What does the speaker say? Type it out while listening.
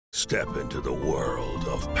Step into the world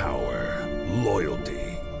of power, loyalty,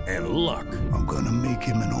 and luck. I'm gonna make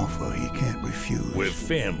him an offer he can't refuse. With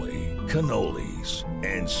family, cannolis,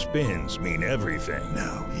 and spins mean everything.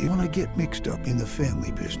 Now, you wanna get mixed up in the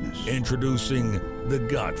family business. Introducing The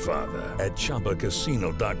Godfather at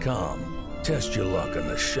ChumbaCasino.com. Test your luck in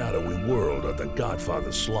the shadowy world of The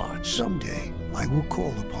Godfather slot. Someday, I will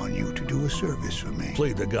call upon you to do a service for me.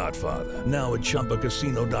 Play The Godfather now at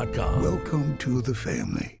ChumbaCasino.com. Welcome to the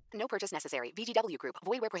family. No purchase necessary. VGW Group.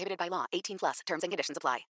 Void where prohibited by law. 18+. Terms and conditions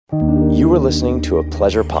apply. You are listening to a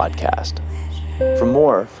Pleasure Podcast. For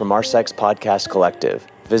more from our Sex Podcast Collective,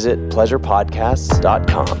 visit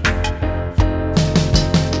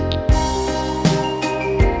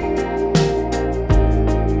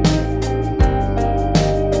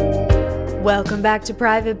Welcome back to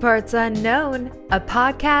Private Parts Unknown, a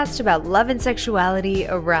podcast about love and sexuality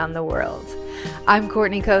around the world. I'm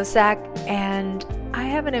Courtney Kosak, and I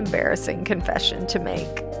have an embarrassing confession to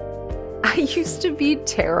make. I used to be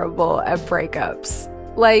terrible at breakups.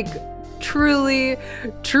 Like, truly,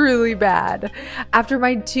 truly bad. After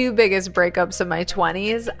my two biggest breakups of my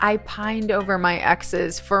 20s, I pined over my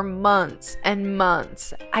exes for months and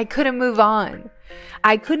months. I couldn't move on.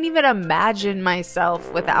 I couldn't even imagine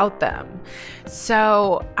myself without them.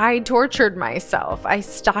 So I tortured myself. I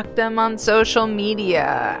stalked them on social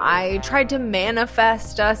media. I tried to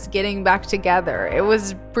manifest us getting back together. It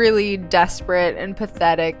was really desperate and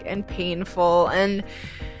pathetic and painful and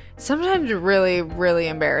sometimes really, really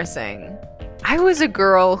embarrassing. I was a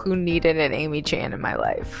girl who needed an Amy Chan in my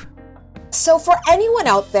life. So for anyone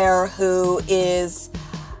out there who is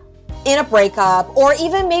in a breakup, or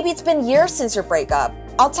even maybe it's been years since your breakup,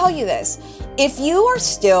 I'll tell you this. If you are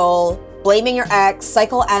still blaming your ex,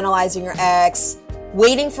 psychoanalyzing your ex,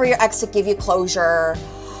 waiting for your ex to give you closure,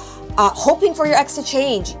 hoping for your ex to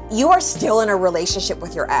change, you are still in a relationship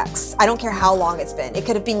with your ex. I don't care how long it's been. It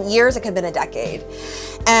could have been years, it could have been a decade.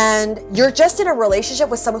 And you're just in a relationship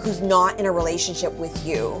with someone who's not in a relationship with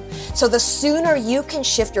you. So the sooner you can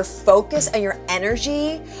shift your focus and your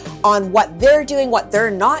energy on what they're doing, what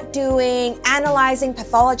they're not doing, analyzing,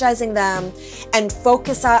 pathologizing them, and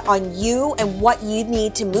focus on you and what you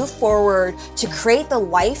need to move forward to create the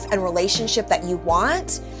life and relationship that you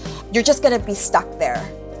want, you're just gonna be stuck there.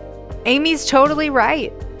 Amy's totally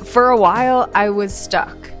right. For a while, I was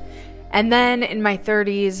stuck. And then in my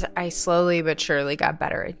 30s, I slowly but surely got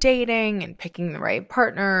better at dating and picking the right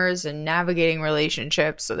partners and navigating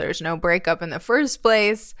relationships so there's no breakup in the first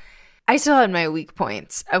place. I still had my weak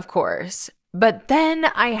points, of course. But then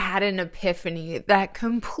I had an epiphany that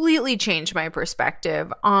completely changed my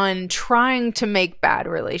perspective on trying to make bad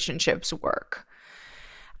relationships work.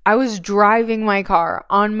 I was driving my car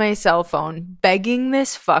on my cell phone, begging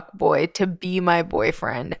this fuckboy to be my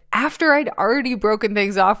boyfriend after I'd already broken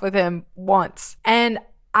things off with him once. And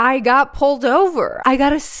I got pulled over. I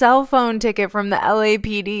got a cell phone ticket from the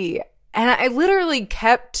LAPD. And I literally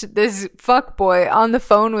kept this fuckboy on the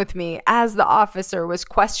phone with me as the officer was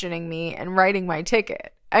questioning me and writing my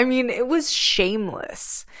ticket. I mean, it was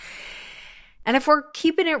shameless. And if we're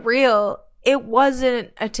keeping it real, it wasn't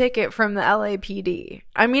a ticket from the LAPD.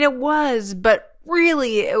 I mean, it was, but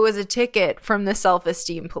really it was a ticket from the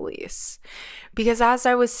self-esteem police. Because as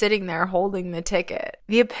I was sitting there holding the ticket,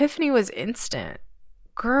 the epiphany was instant.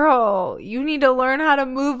 Girl, you need to learn how to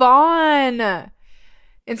move on.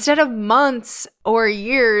 Instead of months or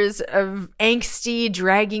years of angsty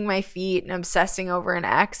dragging my feet and obsessing over an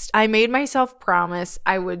ex, I made myself promise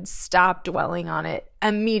I would stop dwelling on it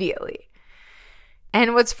immediately.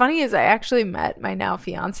 And what's funny is I actually met my now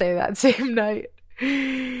fiance that same night.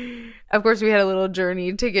 Of course, we had a little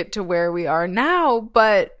journey to get to where we are now,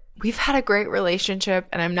 but we've had a great relationship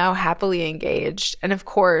and I'm now happily engaged. And of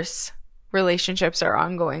course, relationships are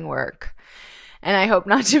ongoing work. And I hope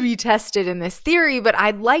not to be tested in this theory, but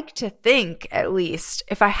I'd like to think, at least,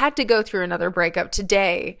 if I had to go through another breakup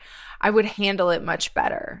today, I would handle it much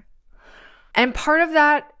better. And part of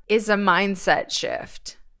that is a mindset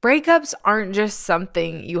shift. Breakups aren't just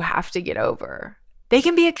something you have to get over. They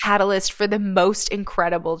can be a catalyst for the most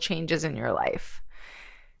incredible changes in your life.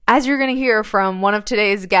 As you're going to hear from one of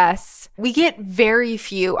today's guests, we get very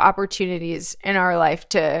few opportunities in our life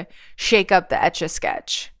to shake up the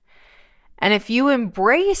Etch-a-Sketch. And if you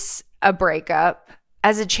embrace a breakup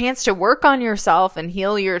as a chance to work on yourself and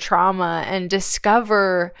heal your trauma and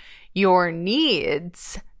discover your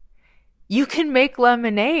needs, you can make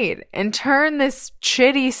lemonade and turn this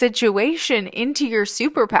shitty situation into your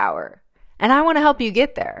superpower. And I want to help you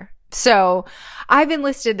get there. So I've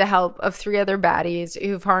enlisted the help of 3 other baddies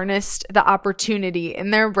who've harnessed the opportunity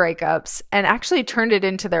in their breakups and actually turned it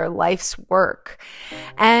into their life's work.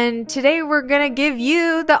 And today we're going to give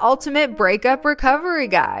you the ultimate breakup recovery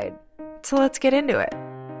guide. So let's get into it.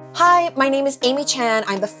 Hi, my name is Amy Chan.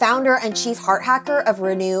 I'm the founder and chief heart hacker of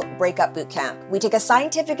Renew Breakup Bootcamp. We take a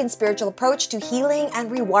scientific and spiritual approach to healing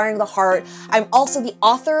and rewiring the heart. I'm also the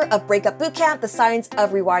author of Breakup Bootcamp, The Science of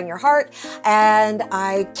Rewiring Your Heart, and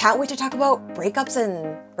I can't wait to talk about breakups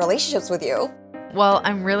and relationships with you. Well,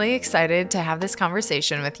 I'm really excited to have this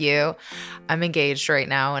conversation with you. I'm engaged right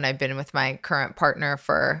now, and I've been with my current partner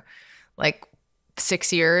for like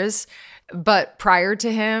 6 years. But prior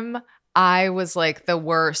to him, I was like the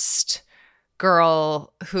worst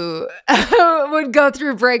girl who would go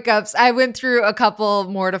through breakups. I went through a couple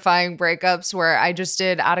mortifying breakups where I just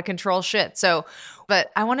did out of control shit.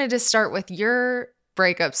 But I wanted to start with your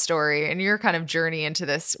breakup story and your kind of journey into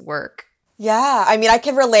this work. Yeah, I mean, I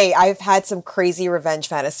can relate. I've had some crazy revenge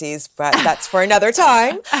fantasies, but that's for another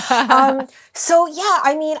time.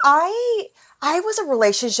 I was a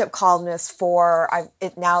relationship columnist for,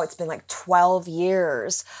 it's been like 12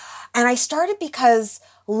 years. And I started because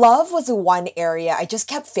love was the one area I just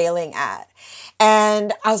kept failing at.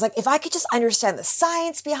 And I was like, if I could just understand the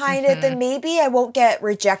science behind it, then maybe I won't get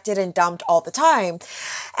rejected and dumped all the time.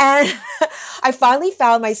 And I finally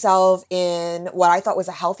found myself in what I thought was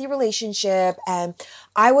a healthy relationship. And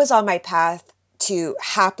I was on my path to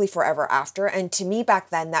happily forever after. And to me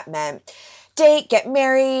back then, that meant date, get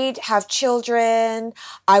married, have children.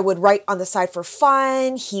 I would write on the side for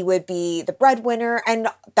fun. He would be the breadwinner. And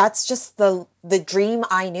that's just the dream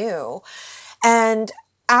I knew. And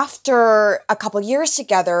after a couple years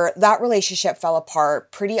together, that relationship fell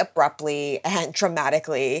apart pretty abruptly and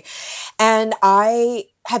dramatically. And I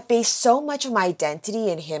had based so much of my identity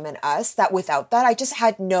in him and us that without that, I just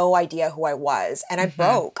had no idea who I was. And I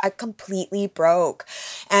broke. I completely broke.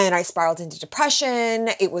 And I spiraled into depression.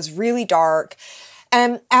 It was really dark.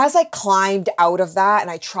 And as I climbed out of that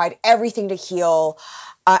and I tried everything to heal,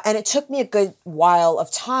 and it took me a good while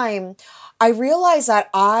of time, I realized that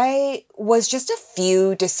I was just a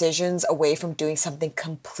few decisions away from doing something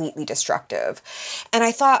completely destructive. And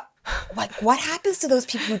I thought, like, what happens to those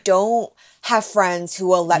people who don't have friends who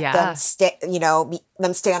will let them stay,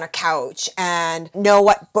 them stay on a couch and know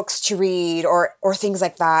what books to read or things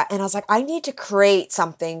like that. And I was like, I need to create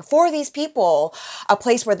something for these people, a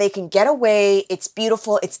place where they can get away. It's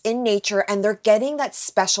beautiful. It's in nature. And they're getting that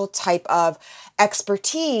special type of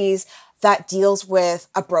expertise that deals with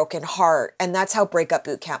a broken heart. And that's how Breakup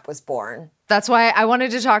Bootcamp was born. That's why I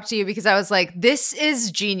wanted to talk to you, because I was like, this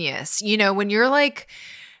is genius. You know, when you're like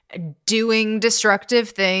doing destructive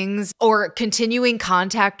things or continuing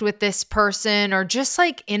contact with this person or just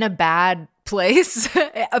like in a bad place,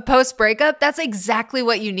 a post breakup, that's exactly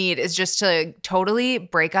what you need, is just to totally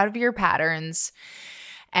break out of your patterns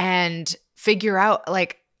and figure out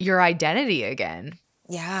like your identity again.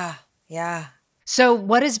 Yeah. So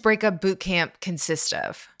what does Breakup Bootcamp consist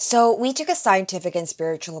of? So we took a scientific and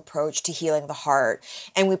spiritual approach to healing the heart,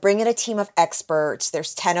 and we bring in a team of experts.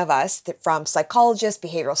 There's 10 of us, from psychologists,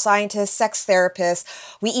 behavioral scientists, sex therapists.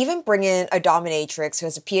 We even bring in a dominatrix who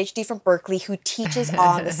has a PhD from Berkeley who teaches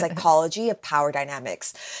on the psychology of power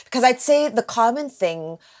dynamics. Because I'd say the common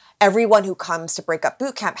thing everyone who comes to Breakup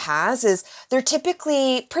Bootcamp has is they're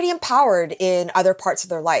typically pretty empowered in other parts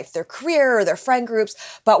of their life, their career or their friend groups.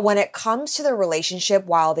 But when it comes to their relationship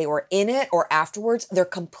while they were in it or afterwards, they're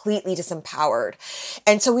completely disempowered.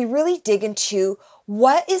 And so we really dig into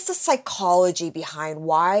what is the psychology behind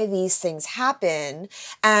why these things happen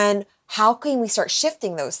and how can we start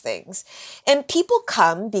shifting those things? And people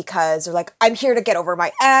come because they're like, I'm here to get over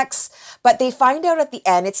my ex, but they find out at the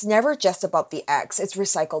end, it's never just about the ex, it's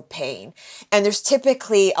recycled pain. And there's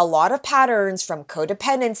typically a lot of patterns from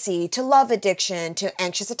codependency to love addiction to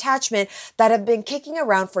anxious attachment that have been kicking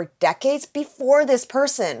around for decades before this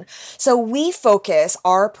person. So we focus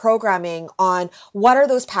our programming on what are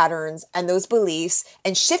those patterns and those beliefs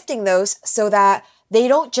and shifting those so that they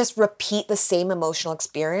don't just repeat the same emotional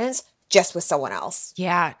experience just with someone else.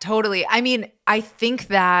 Yeah, totally. I mean, I think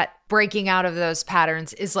that breaking out of those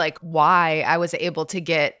patterns is like why I was able to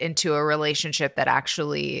get into a relationship that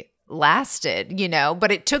actually lasted, you know,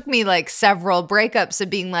 but it took me like several breakups of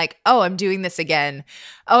being like, oh, I'm doing this again.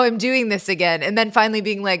 Oh, I'm doing this again. And then finally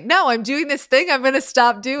being like, no, I'm doing this thing. I'm going to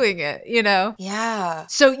stop doing it, you know? Yeah.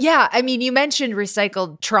 So yeah, I mean, you mentioned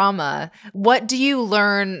recycled trauma. What do you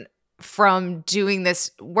learn from doing this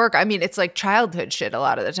work? I mean, it's like childhood shit a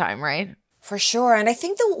lot of the time, right? For sure. And I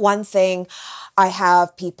think the one thing I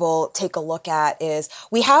have people take a look at is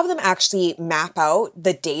we have them actually map out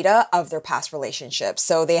the data of their past relationships.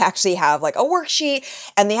 So they actually have like a worksheet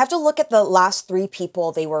and they have to look at the last 3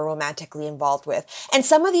 people they were romantically involved with. And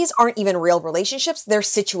some of these aren't even real relationships, they're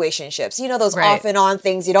situationships. You know, those off and on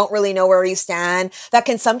things, you don't really know where you stand, that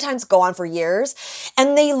can sometimes go on for years.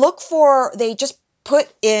 And they just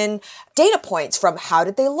put in data points from how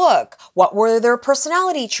did they look? What were their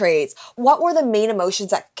personality traits? What were the main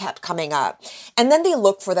emotions that kept coming up? And then they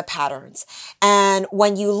look for the patterns. And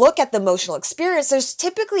when you look at the emotional experience, there's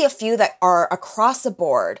typically a few that are across the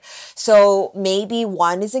board. So maybe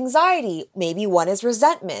one is anxiety, maybe one is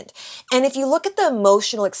resentment. And if you look at the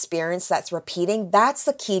emotional experience that's repeating, that's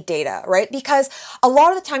the key data, right? Because a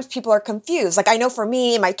lot of the times people are confused. Like I know for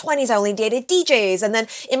me, in my 20s, I only dated DJs. And then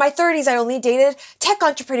in my 30s, I only dated tech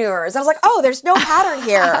entrepreneurs. I was like, oh, there's no pattern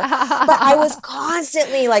here. But I was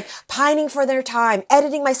constantly like pining for their time,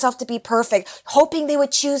 editing myself to be perfect, hoping they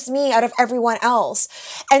would choose me out of everyone else.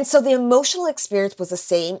 And so the emotional experience was the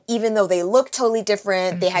same, even though they looked totally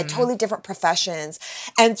different. They had totally different professions.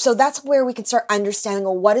 And so that's where we can start understanding,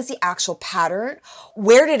 well, what is the actual pattern?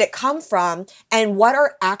 Where did it come from? And what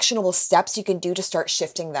are actionable steps you can do to start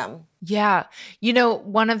shifting them? Yeah. You know,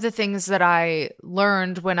 one of the things that I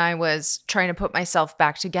learned when I was trying to put myself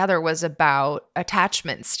back together was about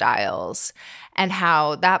attachment styles and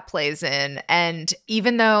how that plays in. And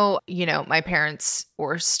even though, you know, my parents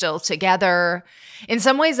were still together, in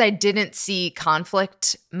some ways I didn't see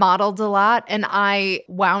conflict modeled a lot. And I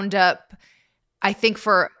wound up, I think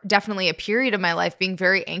for definitely a period of my life, being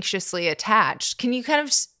very anxiously attached. Can you kind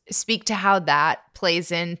of speak to how that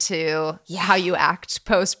plays into how you act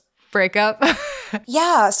post breakup?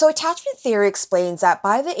 Yeah. So attachment theory explains that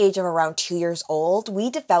by the age of around 2 years old, we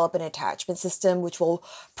develop an attachment system which will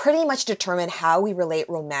pretty much determine how we relate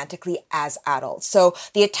romantically as adults. So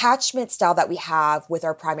the attachment style that we have with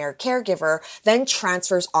our primary caregiver then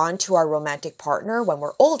transfers onto our romantic partner when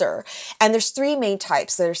we're older. And there's 3 main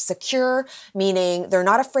types. There's secure, meaning they're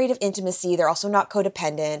not afraid of intimacy. They're also not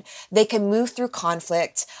codependent. They can move through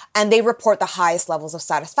conflict and they report the highest levels of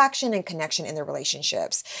satisfaction and connection in their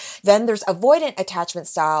relationships. Then there's avoidant attachment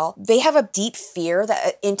style. They have a deep fear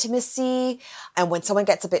that intimacy, and when someone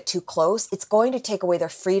gets a bit too close, it's going to take away their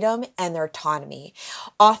freedom and their autonomy.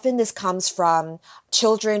 Often this comes from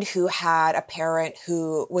children who had a parent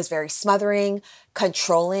who was very smothering,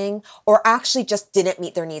 controlling, or actually just didn't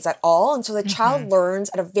meet their needs at all. And so the child learns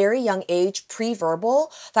at a very young age,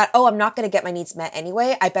 pre-verbal, that, oh, I'm not going to get my needs met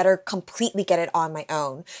anyway. I better completely get it on my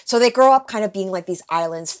own. So they grow up kind of being like these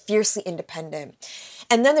islands, fiercely independent.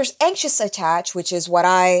 And then there's anxious attached, which is what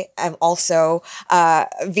I am also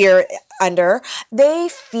veer under. They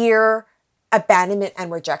fear abandonment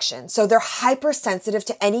and rejection. So they're hypersensitive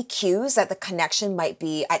to any cues that the connection might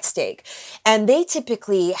be at stake. And they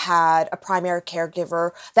typically had a primary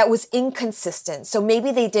caregiver that was inconsistent. So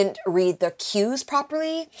maybe they didn't read the cues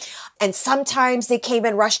properly. And sometimes they came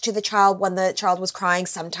and rushed to the child when the child was crying.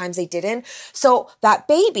 Sometimes they didn't. So that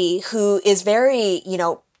baby who is very,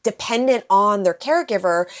 dependent on their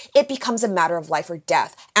caregiver, it becomes a matter of life or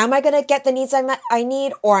death. Am I going to get the needs I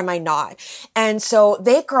need or am I not? And so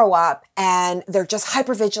they grow up and they're just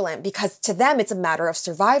hypervigilant because to them, it's a matter of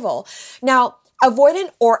survival. Now,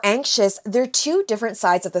 avoidant or anxious, they're 2 different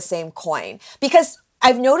sides of the same coin because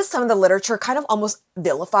I've noticed some of the literature kind of almost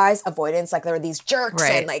vilifies avoidance, like they're these jerks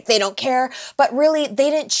and like they don't care. But really, they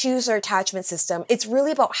didn't choose their attachment system. It's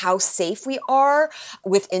really about how safe we are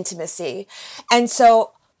with intimacy. And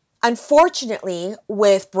so unfortunately,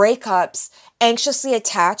 with breakups, anxiously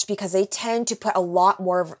attached because they tend to put a lot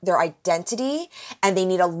more of their identity and they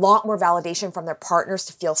need a lot more validation from their partners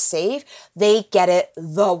to feel safe. They get it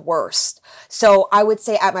the worst. So I would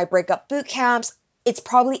say at my breakup boot camps, it's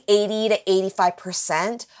probably 80 to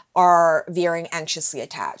 85% are veering anxiously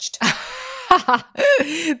attached.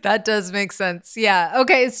 That does make sense. Yeah.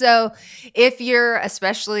 Okay. So if you're,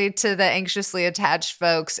 especially to the anxiously attached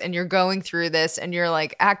folks, and you're going through this and you're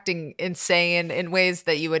like acting insane in ways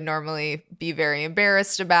that you would normally be very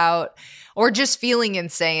embarrassed about, or just feeling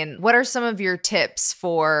insane, what are some of your tips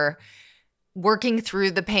for working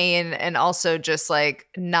through the pain and also just like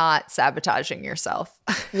not sabotaging yourself?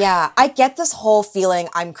 Yeah, I get this whole feeling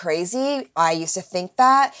I'm crazy. I used to think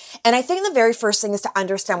that. And I think the very first thing is to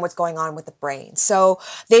understand what's going on with the brain. So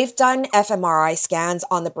they've done fMRI scans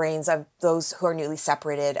on the brains of those who are newly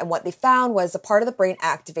separated. And what they found was the part of the brain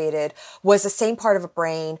activated was the same part of a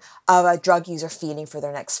brain of a drug user feeding for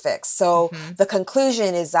their next fix. So the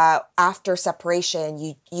conclusion is that after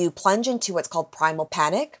separation, you plunge into what's called primal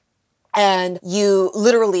panic. And you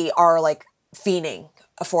literally are like fiending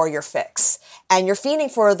for your fix. and you're feeding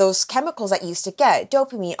for those chemicals that you used to get,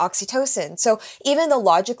 dopamine, oxytocin. So even though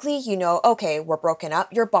logically, you know, okay, we're broken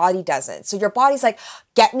up, your body doesn't. So your body's like,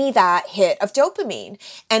 get me that hit of dopamine.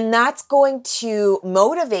 And that's going to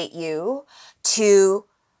motivate you to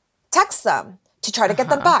text them, to try to get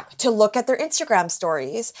them back, to look at their Instagram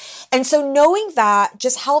stories. And so knowing that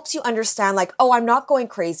just helps you understand like, oh, I'm not going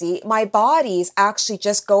crazy. My body's actually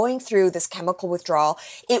just going through this chemical withdrawal.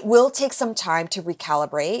 It will take some time to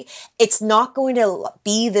recalibrate. It's not going to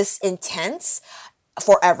be this intense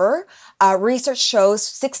forever. Research shows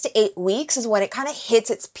 6 to 8 weeks is when it kind of hits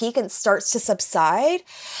its peak and starts to subside.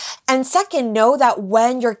 And second, know that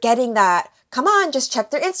when you're getting that, come on, just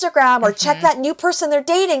check their Instagram or check that new person they're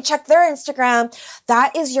dating, check their Instagram.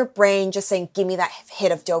 That is your brain just saying, give me that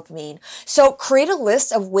hit of dopamine. So create a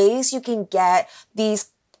list of ways you can get these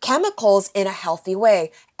chemicals in a healthy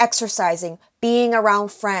way. Exercising, being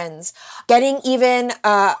around friends, getting even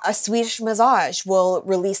a Swedish massage will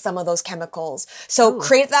release some of those chemicals. So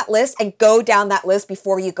create that list and go down that list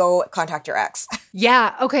before you go contact your ex.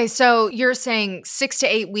 Yeah. Okay. So you're saying 6 to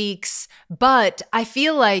 8 weeks, but I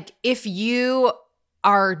feel like if you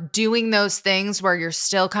are doing those things where you're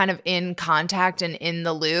still kind of in contact and in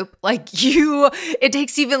the loop, it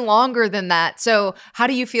takes even longer than that. So how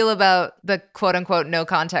do you feel about the quote unquote no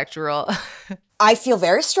contact rule? I feel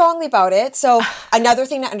very strongly about it. So another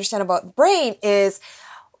thing to understand about the brain is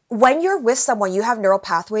when you're with someone, you have neural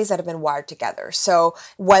pathways that have been wired together. So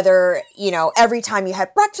whether, you know, every time you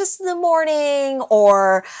had breakfast in the morning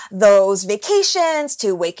or those vacations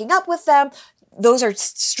to waking up with them, those are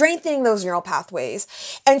strengthening those neural pathways.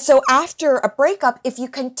 And so after a breakup, if you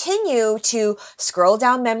continue to scroll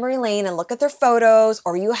down memory lane and look at their photos,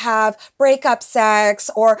 or you have breakup sex,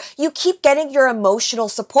 or you keep getting your emotional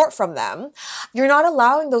support from them, you're not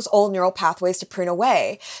allowing those old neural pathways to prune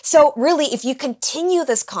away. So really, if you continue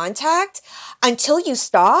this contact until you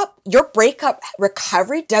stop, your breakup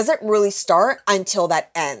recovery doesn't really start until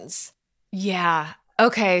that ends. Yeah.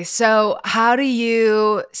 Okay, so how do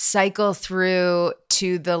you cycle through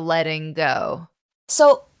to the letting go?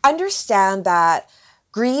 So understand that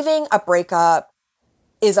grieving a breakup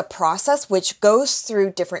is a process which goes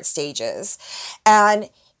through different stages. And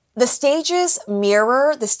the stages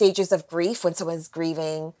mirror the stages of grief when someone's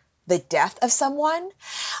grieving the death of someone.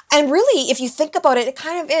 And really, if you think about it, it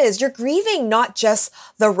kind of is. You're grieving not just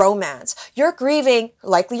the romance. You're grieving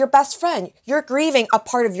likely your best friend. You're grieving a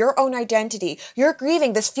part of your own identity. You're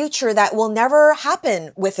grieving this future that will never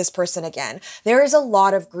happen with this person again. There is a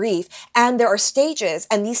lot of grief and there are stages,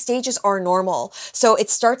 and these stages are normal. So it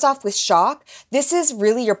starts off with shock. This is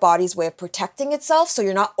really your body's way of protecting itself so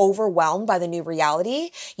you're not overwhelmed by the new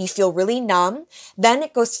reality. You feel really numb. Then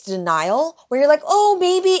it goes to denial where you're like, oh,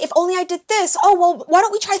 maybe if only I did this. Oh, well, why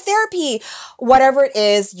don't we try therapy? Whatever it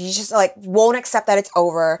is, you just won't accept that it's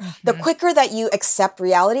over. Mm-hmm. The quicker that you accept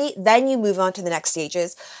reality, then you move on to the next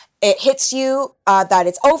stages. It hits you that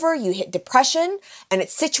it's over. You hit depression, and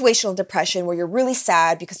it's situational depression where you're really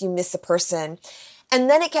sad because you miss a person. And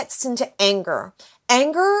then it gets into anger.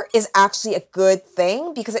 Anger is actually a good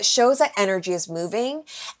thing because it shows that energy is moving,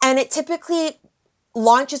 and it typically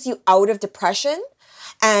launches you out of depression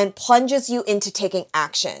and plunges you into taking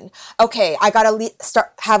action. Okay, I gotta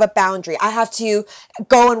have a boundary. I have to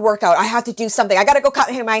go and work out. I have to do something. I gotta go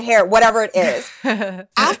cut my hair, whatever it is.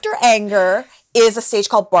 After anger is a stage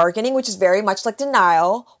called bargaining, which is very much like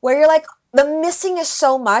denial, where you're like, the missing is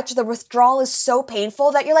so much, the withdrawal is so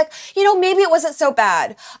painful that you're like, maybe it wasn't so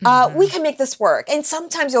bad. We can make this work. And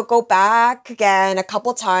sometimes you'll go back again a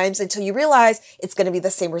couple times until you realize it's going to be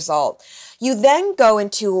the same result. You then go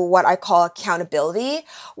into what I call accountability,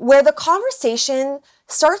 where the conversation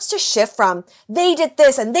starts to shift from they did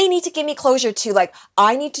this and they need to give me closure to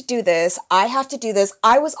I need to do this. I have to do this.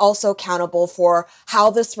 I was also accountable for how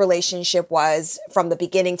this relationship was from the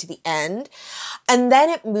beginning to the end. And then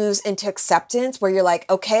it moves into acceptance where you're like,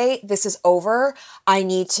 okay, this is over. I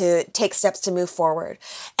need to take steps to move forward.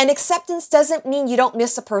 And acceptance doesn't mean you don't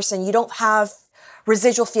miss a person. You don't have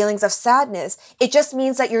residual feelings of sadness. It just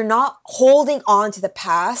means that you're not holding on to the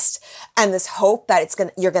past and this hope that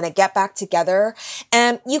you're going to get back together.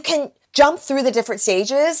 And you can jump through the different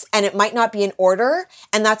stages and it might not be in order,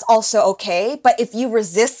 and that's also okay. But if you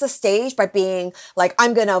resist the stage by being like,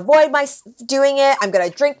 I'm going to avoid doing it, I'm going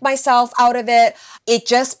to drink myself out of it, it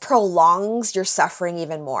just prolongs your suffering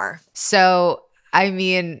even more. So,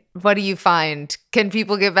 what do you find? Can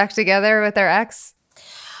people get back together with their ex?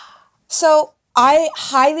 So I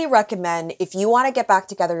highly recommend, if you want to get back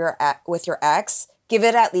together with your ex, give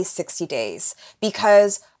it at least 60 days.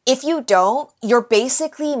 Because if you don't, you're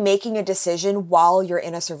basically making a decision while you're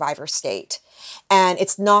in a survivor state. and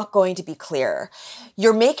it's not going to be clear.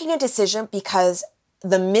 You're making a decision because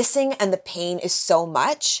the missing and the pain is so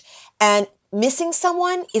much, and missing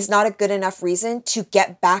someone is not a good enough reason to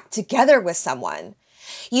get back together with someone.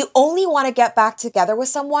 You only want to get back together with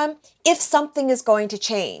someone if something is going to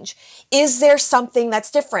change. Is there something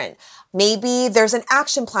that's different? Maybe there's an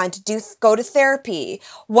action plan to go to therapy,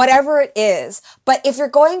 whatever it is. But if you're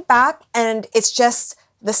going back and it's just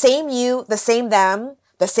the same you, the same them,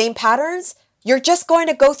 the same patterns, you're just going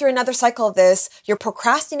to go through another cycle of this. You're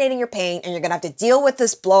procrastinating your pain and you're going to have to deal with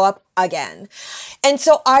this blow up again. And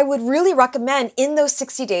so I would really recommend in those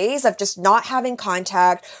 60 days of just not having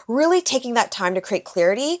contact, really taking that time to create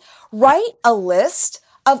clarity, write a list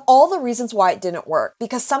of all the reasons why it didn't work.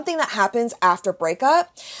 Because something that happens after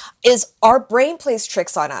breakup is our brain plays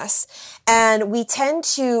tricks on us. And we tend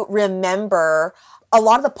to remember a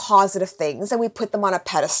lot of the positive things and we put them on a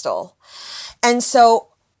pedestal. And so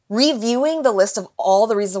reviewing the list of all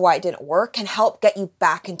the reasons why it didn't work can help get you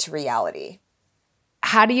back into reality.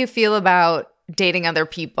 How do you feel about dating other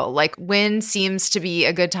people? Like, when seems to be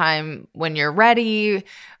a good time when you're ready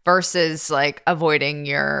versus like avoiding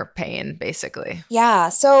your pain, basically? Yeah.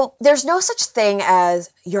 So there's no such thing as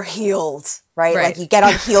you're healed, right? Like you get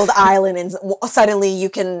on healed island and suddenly you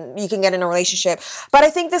can get in a relationship. But I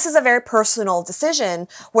think this is a very personal decision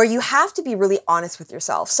where you have to be really honest with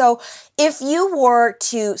yourself. So if you were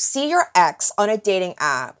to see your ex on a dating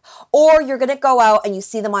app, or you're going to go out and you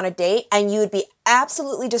see them on a date and you would be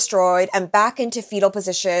absolutely destroyed and back into fetal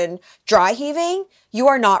position, dry heaving, you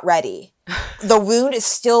are not ready. The wound is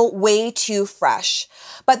still way too fresh.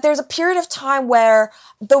 But there's a period of time where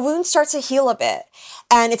the wound starts to heal a bit.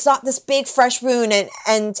 And it's not this big fresh wound.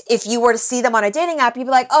 And if you were to see them on a dating app, you'd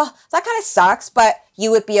be like, oh, that kind of sucks, but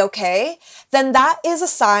you would be okay. Then that is a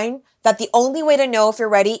sign that the only way to know if you're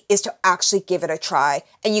ready is to actually give it a try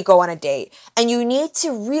and you go on a date. And you need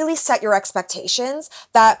to really set your expectations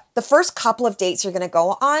that the first couple of dates you're going to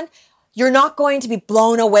go on, you're not going to be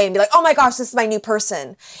blown away and be like, oh my gosh, this is my new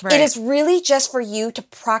person. Right. It is really just for you to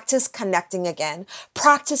practice connecting again,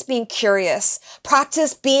 practice being curious,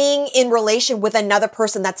 practice being in relation with another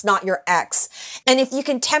person that's not your ex. And if you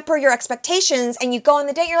can temper your expectations and you go on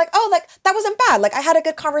the date, you're like, oh, like that wasn't bad. Like I had a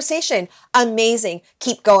good conversation. Amazing.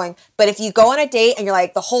 Keep going. But if you go on a date and you're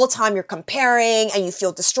like the whole time you're comparing and you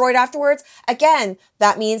feel destroyed afterwards, again,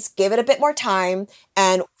 that means give it a bit more time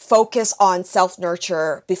and focus on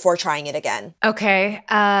self-nurture before trying it again. Okay.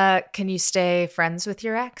 Can you stay friends with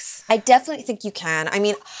your ex? I definitely think you can. I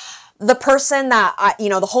mean, the person that,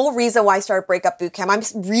 the whole reason why I started Breakup Bootcamp,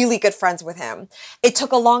 I'm really good friends with him. It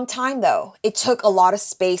took a long time though. It took a lot of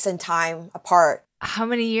space and time apart. How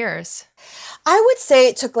many years? I would say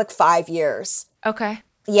it took like 5 years. Okay.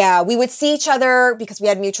 Yeah, we would see each other because we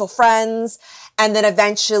had mutual friends. And then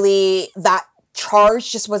eventually that charge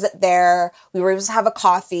just wasn't there. We were able to have a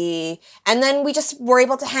coffee and then we just were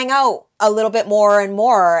able to hang out a little bit more and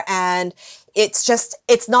more. And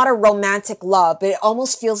it's not a romantic love, but it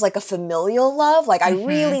almost feels like a familial love. Like I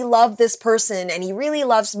really love this person and he really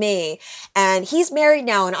loves me and he's married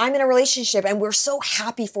now and I'm in a relationship and we're so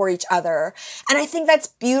happy for each other. And I think that's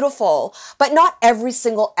beautiful, but not every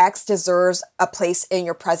single ex deserves a place in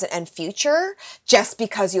your present and future just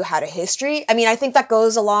because you had a history. I mean, I think that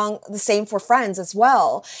goes along the same for friends as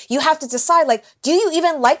well. You have to decide, like, do you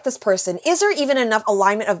even like this person? Is there even enough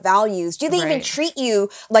alignment of values? Do they even treat you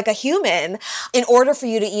like a human in order for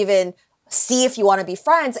you to even see if you want to be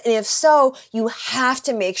friends? And if so, you have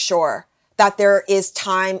to make sure that there is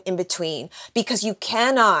time in between because you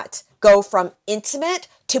cannot go from intimate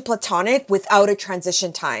to platonic without a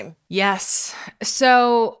transition time. Yes.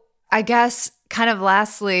 So I guess kind of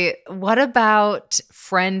lastly, what about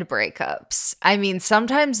friend breakups? I mean,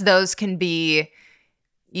 sometimes those can be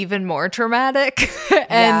even more traumatic.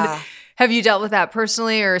 And have you dealt with that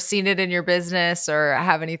personally or seen it in your business or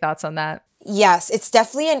have any thoughts on that? Yes, it's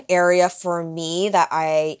definitely an area for me that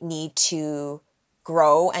I need to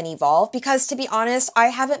grow and evolve because, to be honest, I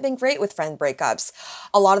haven't been great with friend breakups.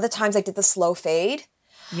 A lot of the times I did the slow fade.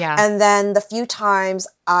 Yeah. And then the few times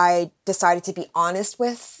I decided to be honest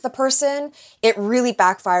with the person, it really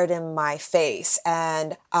backfired in my face.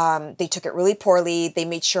 And they took it really poorly. They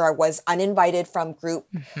made sure I was uninvited from group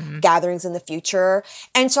gatherings in the future.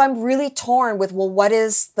 And so I'm really torn with, well, what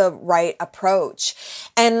is the right approach?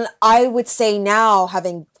 And I would say now,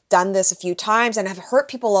 having done this a few times and have hurt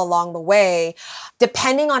people along the way,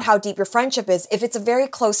 depending on how deep your friendship is, if it's a very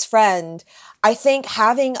close friend, I think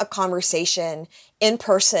having a conversation in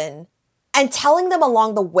person and telling them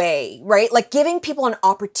along the way, right? Like giving people an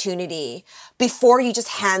opportunity before you just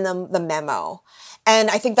hand them the memo.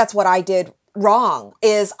 And I think that's what I did wrong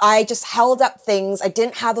is I just held up things. I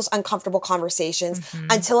didn't have those uncomfortable conversations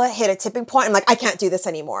until it hit a tipping point. I'm like, I can't do this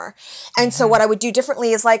anymore. And so what I would do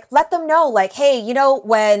differently is like, let them know like, hey, you know,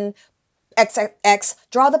 when XX,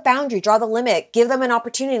 draw the boundary, draw the limit, give them an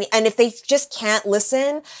opportunity. And if they just can't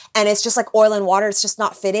listen and it's just like oil and water, it's just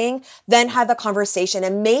not fitting, then have the conversation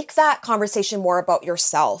and make that conversation more about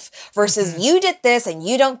yourself versus you did this and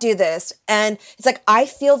you don't do this. And it's like, I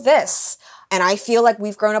feel this. And I feel like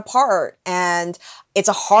we've grown apart, and it's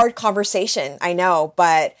a hard conversation, I know,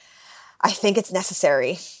 but I think it's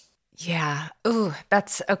necessary. Yeah. Ooh,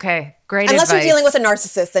 that's okay. Great Unless advice. you're dealing with a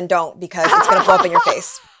narcissist, then don't, because it's going to blow up in your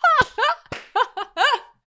face.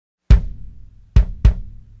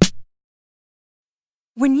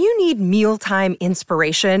 When you need mealtime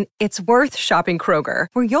inspiration, it's worth shopping Kroger,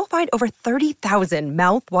 where you'll find over 30,000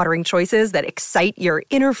 mouth-watering choices that excite your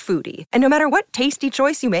inner foodie. And no matter what tasty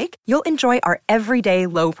choice you make, you'll enjoy our everyday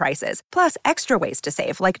low prices, plus extra ways to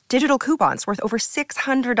save, like digital coupons worth over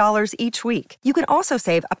 $600 each week. You can also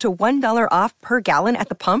save up to $1 off per gallon at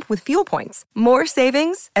the pump with fuel points. More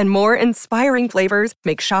savings and more inspiring flavors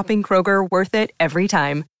make shopping Kroger worth it every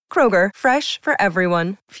time. Kroger, fresh for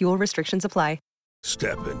everyone. Fuel restrictions apply.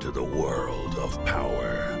 Step into the world of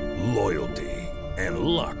power, loyalty, and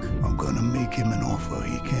luck. I'm gonna make him an offer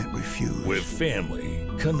he can't refuse. With family,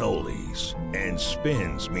 cannolis, and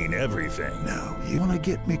spins mean everything. Now, you wanna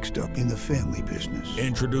get mixed up in the family business.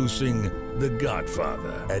 Introducing The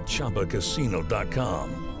Godfather at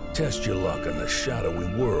ChumbaCasino.com. Test your luck in the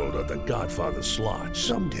shadowy world of The Godfather slot.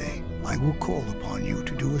 Someday, I will call upon you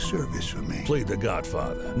to do a service for me. Play The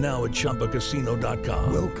Godfather now at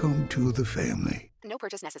ChumbaCasino.com. Welcome to the family. No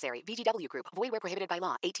purchase necessary. VGW Group. Void where prohibited by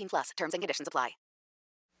law. 18 plus. Terms and conditions apply.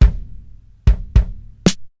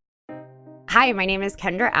 Hi, my name is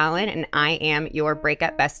Kendra Allen, and I am your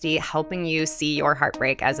breakup bestie, helping you see your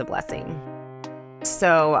heartbreak as a blessing.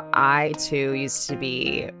 So I, too, used to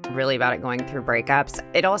be really bad at going through breakups.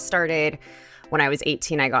 It all started when I was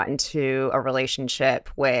 18. I got into a relationship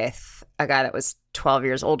with a guy that was 12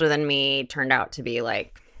 years older than me, turned out to be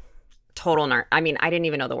like total I didn't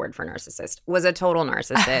even know the word for narcissist. Was a total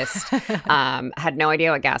narcissist. Had no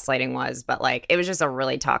idea what gaslighting was, but like it was just a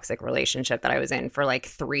really toxic relationship that I was in for like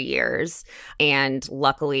 3 years. And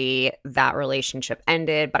luckily that relationship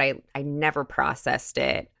ended, but I never processed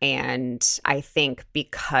it. And I think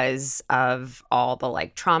because of all the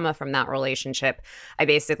like trauma from that relationship, I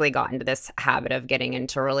basically got into this habit of getting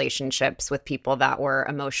into relationships with people that were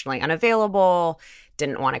emotionally unavailable,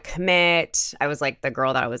 didn't want to commit. I was like the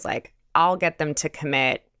girl that I was like, I'll get them to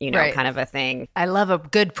commit, Right. kind of a thing. I love a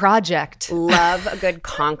good project. Love a good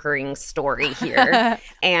conquering story here.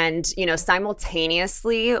 And,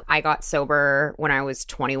 simultaneously, I got sober when I was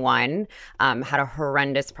 21, had a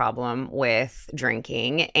horrendous problem with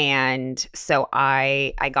drinking. And so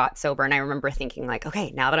I got sober, and I remember thinking like,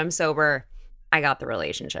 okay, now that I'm sober, I got the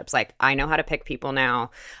relationships. Like, I know how to pick people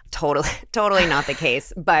now. Totally not the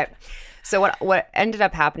case. But so what ended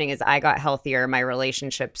up happening is I got healthier. My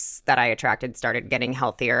relationships that I attracted started getting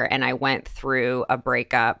healthier. And I went through a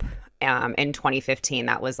breakup in 2015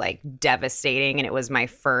 that was like devastating. And it was my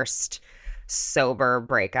first sober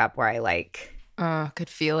breakup where I Could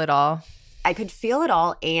feel it all. I could feel it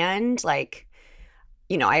all. And like,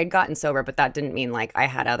 I had gotten sober, but that didn't mean like I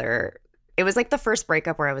had it was like the first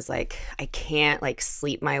breakup where I was like, I can't like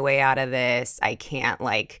sleep my way out of this. I can't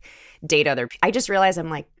like date other people. I just realized I'm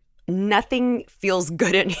like, nothing feels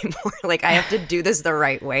good anymore. Like I have to do this the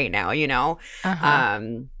right way now,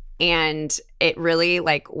 and it really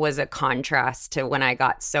like was a contrast to when I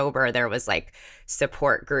got sober. There was like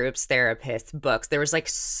support groups, therapists, books. There was like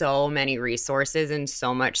so many resources and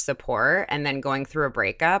so much support. And then going through a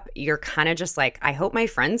breakup, you're kind of just like, I hope my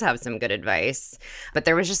friends have some good advice. But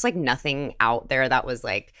there was just like nothing out there that was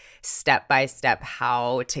like step by step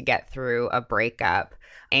how to get through a breakup.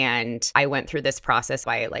 And I went through this process.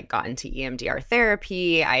 I like got into EMDR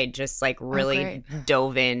therapy. I just like really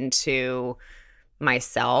dove into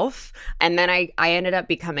myself. And then I ended up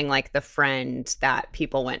becoming like the friend that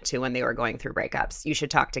people went to when they were going through breakups. You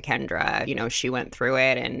should talk to Kendra. She went through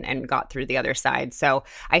it and got through the other side. So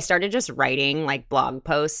I started just writing like blog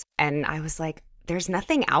posts, and I was like, there's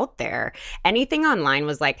nothing out there. Anything online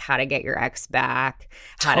was like how to get your ex back,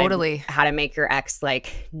 how to make your ex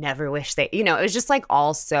like never wish they, it was just like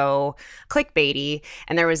all so clickbaity.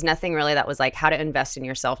 And there was nothing really that was like how to invest in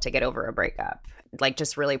yourself to get over a breakup. like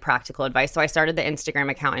just really practical advice. So I started the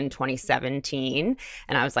Instagram account in 2017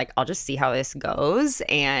 and I was like, I'll just see how this goes.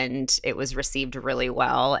 And it was received really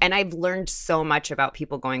well. And I've learned so much about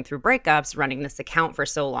people going through breakups running this account for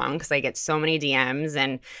so long because I get so many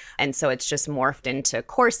DMs and so it's just morphed into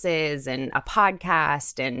courses and a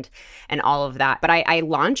podcast and all of that. But I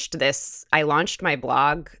launched my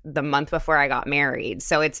blog the month before I got married.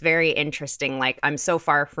 So it's very interesting. Like I'm so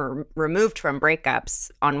far removed from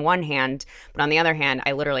breakups on one hand, but on the other hand,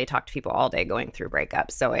 I literally talk to people all day going through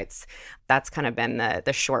breakups. So that's kind of been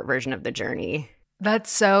the short version of the journey. That's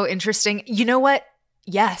so interesting. You know what?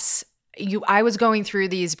 Yes. I was going through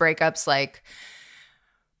these breakups like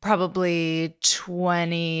probably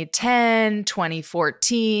 2010,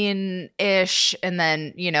 2014-ish, and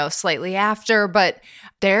then, slightly after, but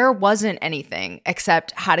there wasn't anything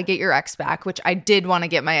except how to get your ex back, which I did want to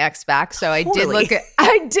get my ex back. So I did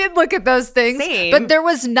look at those things. Same. But there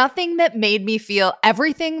was nothing that made me feel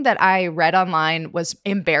everything that I read online was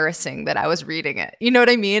embarrassing that I was reading it. You know what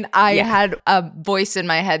I mean? I had a voice in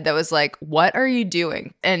my head that was like, what are you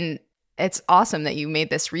doing? And it's awesome that you made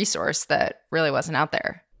this resource that really wasn't out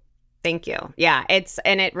there. Thank you. Yeah, it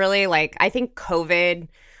really like, I think COVID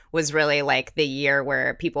was really like the year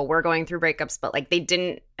where people were going through breakups, but like they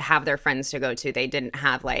didn't have their friends to go to. They didn't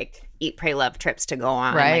have like eat, pray, love trips to go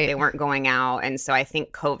on. Right. Like they weren't going out. And so I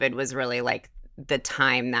think COVID was really like the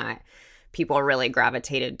time that people really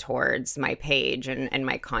gravitated towards my page and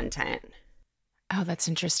my content. Oh, that's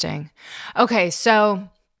interesting. Okay, so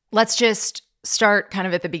let's just start kind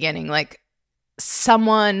of at the beginning. Like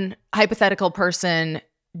someone, hypothetical person,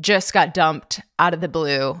 just got dumped out of the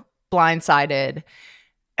blue, blindsided.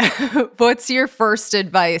 What's your first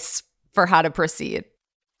advice for how to proceed?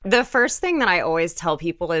 The first thing that I always tell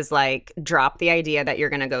people is like, drop the idea that you're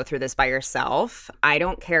going to go through this by yourself. I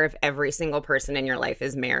don't care if every single person in your life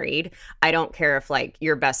is married. I don't care if like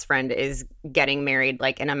your best friend is getting married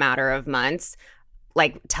like in a matter of months.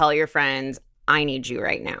 Like tell your friends, I need you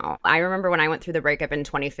right now. I remember when I went through the breakup in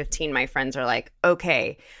 2015, my friends are like,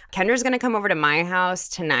 okay, Kendra's going to come over to my house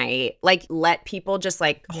tonight. Like, let people just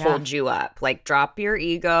like hold you up. Like, drop your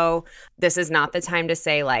ego. This is not the time to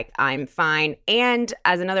say like, I'm fine. And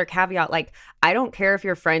as another caveat, like, I don't care if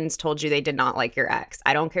your friends told you they did not like your ex.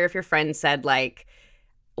 I don't care if your friends said like,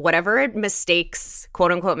 whatever mistakes,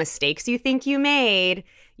 quote unquote mistakes you think you made,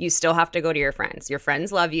 you still have to go to your friends. Your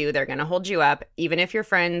friends love you. They're going to hold you up. Even if your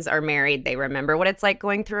friends are married, they remember what it's like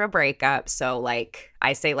going through a breakup. So like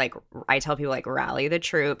I say, like I tell people like rally the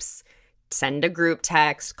troops, send a group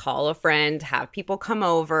text, call a friend, have people come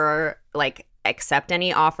over, like accept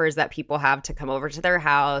any offers that people have to come over to their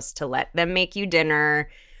house, to let them make you dinner,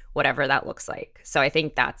 whatever that looks like. So I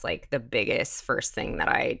think that's like the biggest first thing that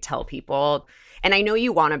I tell people. And I know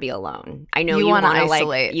you want to be alone. I know you want to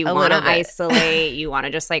isolate. Like, you want to isolate. You want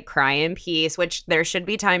to just like cry in peace, which there should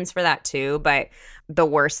be times for that too. But the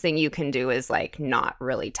worst thing you can do is like not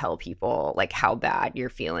really tell people like how bad you're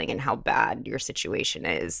feeling and how bad your situation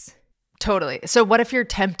is. Totally. So what if you're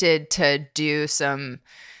tempted to do some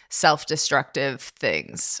self-destructive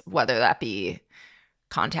things, whether that be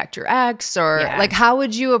contact your ex or like how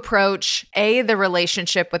would you approach the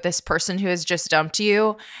relationship with this person who has just dumped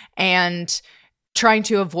you and trying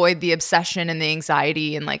to avoid the obsession and the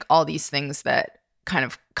anxiety and like all these things that kind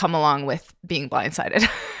of come along with being blindsided?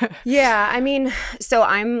 Yeah, I mean, so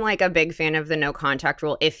I'm like a big fan of the no contact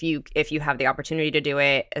rule. If you have the opportunity to do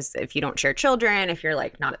it, as if you don't share children, if you're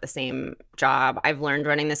like not at the same job. I've learned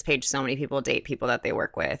running this page, so many people date people that they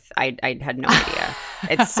work with. I had no idea.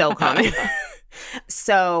 It's so common.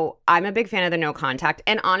 So I'm a big fan of the no contact.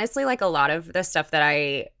 And honestly, like a lot of the stuff that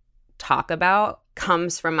I talk about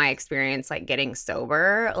comes from my experience like getting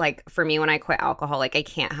sober. Like for me, when I quit alcohol, like I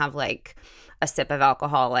can't have like a sip of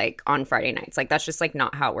alcohol like on Friday nights. Like that's just like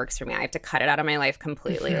not how it works for me. I have to cut it out of my life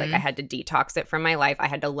completely. Like I had to detox it from my life. I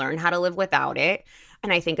had to learn how to live without it.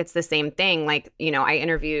 And I think it's the same thing. Like, you know, I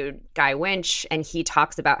interviewed Guy Winch and he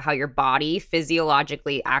talks about how your body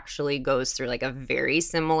physiologically actually goes through like a very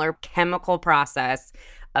similar chemical process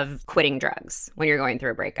of quitting drugs when you're going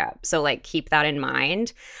through a breakup. So like keep that in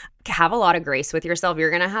mind. Have a lot of grace with yourself. You're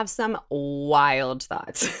going to have some wild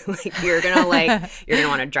thoughts. Like you're going to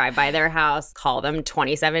want to drive by their house, call them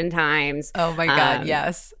 27 times. Oh my God,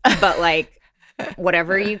 yes. But like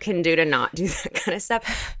whatever you can do to not do that kind of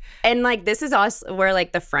stuff. And like this is also where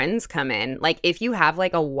like the friends come in. Like if you have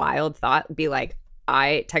like a wild thought, be like,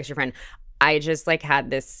 I text your friend, I just like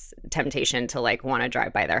had this temptation to like want to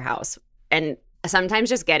drive by their house. And sometimes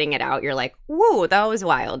just getting it out, you're like, whoa, that was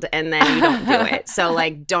wild. And then you don't do it. So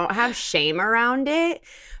like, don't have shame around it,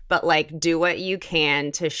 but like do what you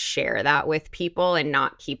can to share that with people and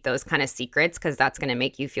not keep those kind of secrets, because that's going to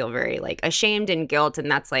make you feel very like ashamed and guilt.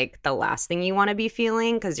 And that's like the last thing you want to be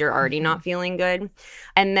feeling, because you're already not feeling good.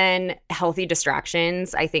 And then healthy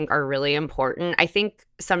distractions, I think, are really important. I think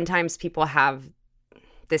sometimes people have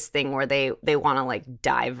this thing where they want to like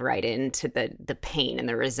dive right into the pain and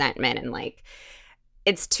the resentment, and like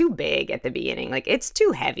it's too big at the beginning, like it's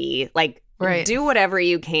too heavy. Like do whatever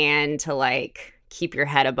you can to like keep your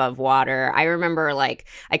head above water. I remember like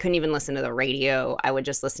I couldn't even listen to the radio. I would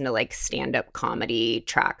just listen to like stand-up comedy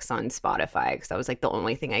tracks on Spotify, because that was like the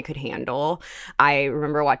only thing I could handle. I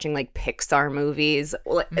remember watching like Pixar movies.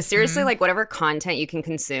 Seriously, like whatever content you can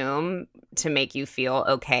consume to make you feel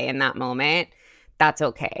okay in that moment, that's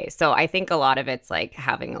okay. So I think a lot of it's like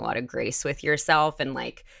having a lot of grace with yourself and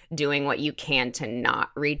like doing what you can to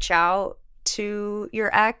not reach out to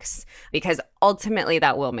your ex, because ultimately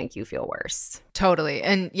that will make you feel worse. Totally.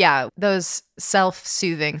 And yeah, those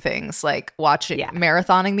self-soothing things like watching,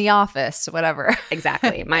 marathoning The Office, whatever.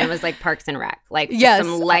 Exactly. Mine was like Parks and Rec, like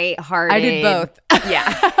some lighthearted. I did both.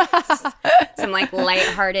 Yeah. Some like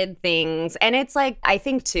lighthearted things. And it's like, I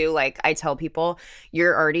think too, like I tell people,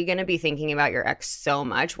 you're already going to be thinking about your ex so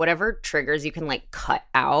much. Whatever triggers you can like cut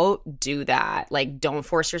out, do that. Like don't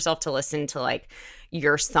force yourself to listen to like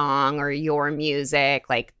your song or your music.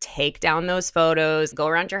 Like take down those photos, go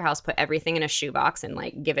around your house, put everything in a shoebox and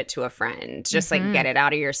like give it to a friend. Just like get it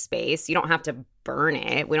out of your space. You don't have to burn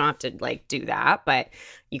it. We don't have to like do that, but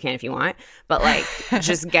you can if you want. But like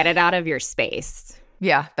just get it out of your space.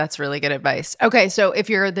 Yeah, that's really good advice. Okay, so if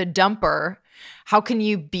you're the dumper, how can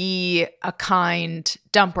you be a kind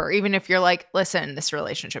dumper, even if you're like, listen, this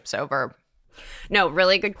relationship's over? No,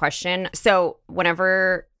 really good question. So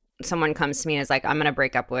whenever someone comes to me and is like, I'm going to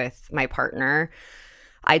break up with my partner,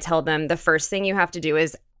 I tell them the first thing you have to do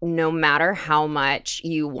is, no matter how much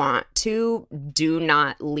you want to, do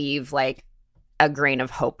not leave like a grain of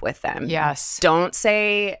hope with them. Yes. Don't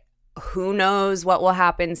say, who knows what will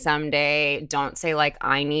happen someday. Don't say like,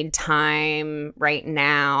 I need time right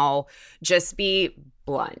now. Just be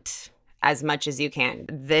blunt as much as you can.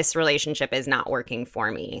 This relationship is not working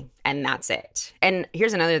for me, and that's it. And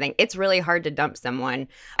here's another thing. It's really hard to dump someone.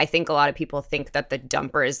 I think a lot of people think that the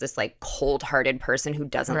dumper is this like cold-hearted person who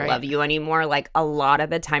doesn't love you anymore. Like a lot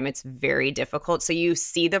of the time it's very difficult. So you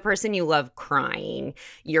see the person you love crying,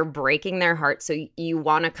 you're breaking their heart, so you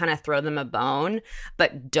want to kind of throw them a bone,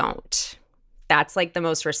 but don't. That's like the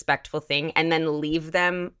most respectful thing. And then leave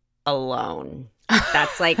them alone.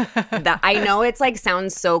 That's like that. I know it's like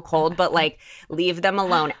sounds so cold, but like leave them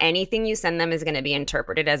alone. Anything you send them is going to be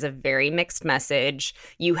interpreted as a very mixed message.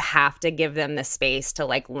 You have to give them the space to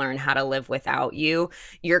like learn how to live without you.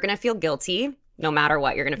 You're going to feel guilty. No matter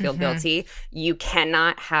what, you're going to feel guilty. You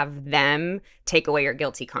cannot have them take away your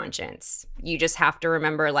guilty conscience. You just have to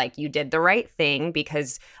remember like you did the right thing,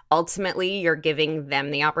 because ultimately you're giving them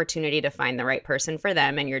the opportunity to find the right person for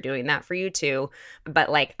them, and you're doing that for you too. But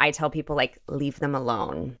like I tell people, like leave them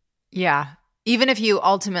alone. Yeah. Even if you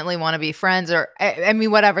ultimately want to be friends, or I mean,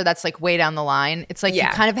 whatever, that's like way down the line. It's like you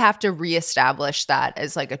kind of have to reestablish that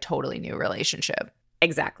as like a totally new relationship.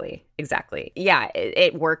 Exactly. Yeah,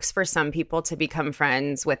 it works for some people to become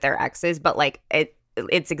friends with their exes, but like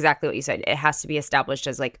it's exactly what you said. It has to be established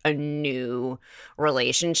as like a new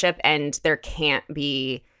relationship, and there can't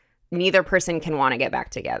be, neither person can want to get back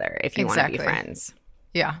together if you want to be friends.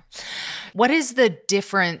 Yeah. What is the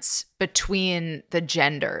difference between the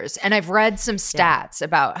genders? And I've read some stats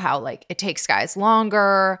about how like it takes guys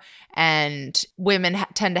longer and women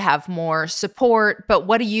tend to have more support. But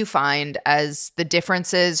what do you find as the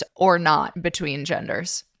differences or not between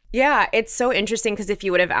genders? Yeah, it's so interesting, because if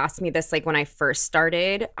you would have asked me this like when I first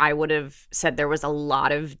started, I would have said there was a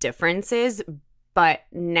lot of differences. But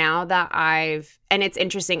now that and it's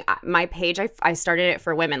interesting, my page, I started it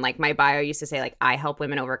for women. Like my bio used to say like, I help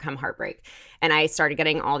women overcome heartbreak. And I started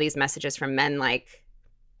getting all these messages from men like,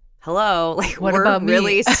 hello, like what we're about me?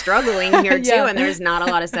 Really struggling here too. And there's not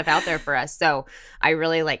a lot of stuff out there for us. So I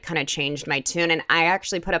really like kind of changed my tune. And I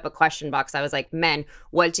actually put up a question box. I was like, men,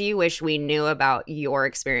 what do you wish we knew about your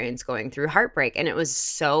experience going through heartbreak? And it was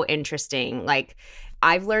so interesting. Like,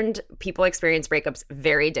 I've learned people experience breakups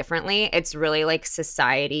very differently. It's really like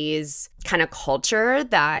society's kind of culture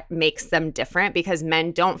that makes them different, because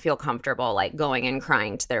men don't feel comfortable like going and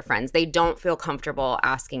crying to their friends. They don't feel comfortable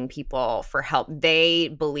asking people for help. They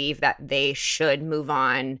believe that they should move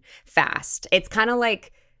on fast. It's kind of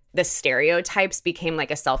like the stereotypes became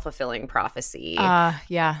like a self-fulfilling prophecy.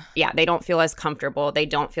 Yeah. Yeah, they don't feel as comfortable. They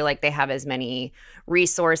don't feel like they have as many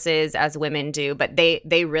resources as women do, but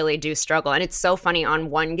they really do struggle. And it's so funny. On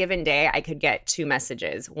one given day, I could get 2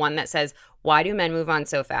 messages. One that says, why do men move on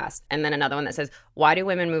so fast? And then another one that says, why do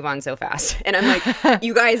women move on so fast? And I'm like,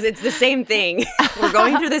 you guys, it's the same thing. We're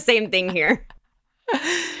going through the same thing here.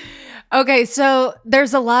 Okay, so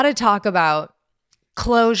there's a lot of talk about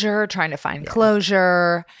closure, trying to find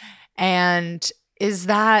closure. And is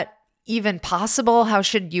that even possible? How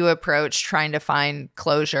should you approach trying to find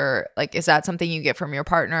closure? Like, is that something you get from your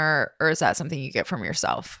partner, or is that something you get from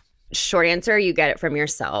yourself? Short answer, you get it from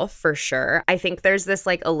yourself for sure. I think there's this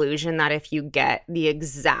like illusion that if you get the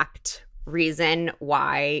exact reason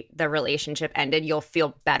why the relationship ended, you'll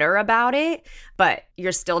feel better about it, but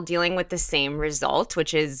you're still dealing with the same result,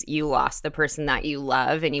 which is you lost the person that you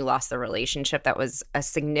love and you lost the relationship that was a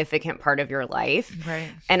significant part of your life.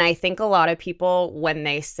 Right. And I think a lot of people, when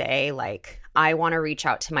they say like, I want to reach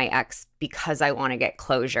out to my ex because I want to get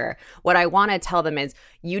closure, what I want to tell them is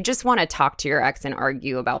you just want to talk to your ex and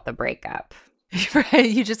argue about the breakup. Right.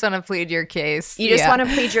 You just want to plead your case. You just want to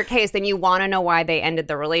plead your case. Then you want to know why they ended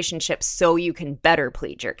the relationship so you can better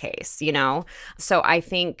plead your case, you know? So I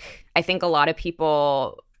think a lot of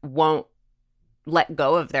people won't let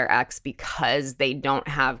go of their ex because they don't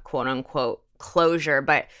have quote unquote closure.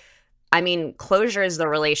 But I mean, closure is the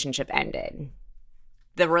relationship ended.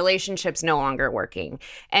 The relationship's no longer working.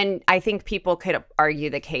 And I think people could argue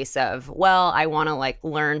the case of, well, I want to like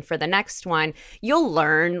learn for the next one. You'll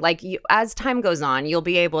learn, like as time goes on, you'll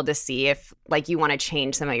be able to see if like you want to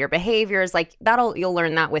change some of your behaviors. Like you'll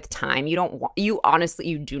learn that with time. You honestly,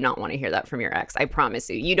 you do not want to hear that from your ex. I promise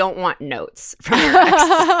you. You don't want notes from your ex.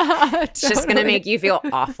 It's just going to make you feel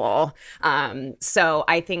awful. So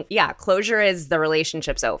I think, yeah, closure is the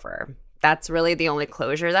relationship's over. That's really the only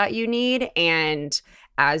closure that you need. And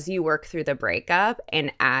as you work through the breakup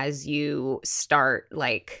and as you start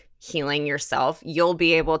like healing yourself, you'll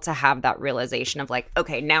be able to have that realization of like,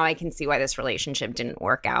 okay, now I can see why this relationship didn't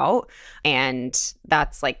work out. And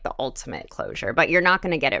that's like the ultimate closure. But you're not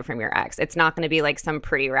going to get it from your ex. It's not going to be like some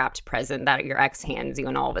pretty wrapped present that your ex hands you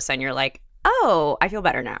and all of a sudden you're like, oh, I feel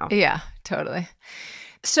better now. Yeah, totally.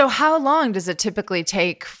 So how long does it typically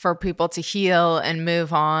take for people to heal and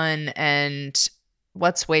move on, and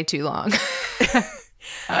what's way too long?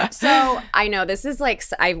 So I know this is like,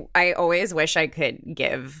 I always wish I could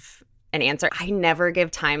give an answer. I never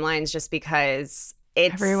give timelines just because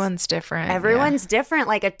everyone's different. Everyone's different.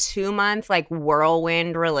 Like a 2-month like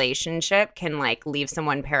whirlwind relationship can like leave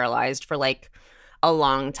someone paralyzed for like a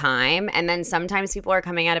long time. And then sometimes people are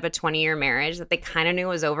coming out of a 20-year marriage that they kind of knew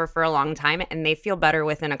was over for a long time and they feel better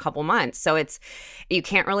within a couple months. So you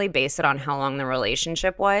can't really base it on how long the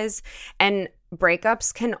relationship was. And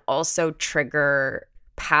breakups can also trigger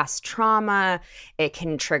past trauma. It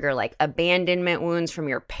can trigger like abandonment wounds from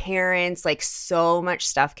your parents. Like so much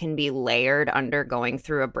stuff can be layered under going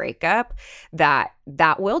through a breakup that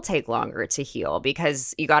will take longer to heal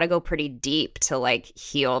because you got to go pretty deep to like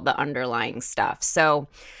heal the underlying stuff. So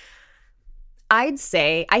I'd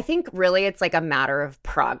say, I think really it's like a matter of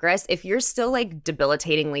progress. If you're still like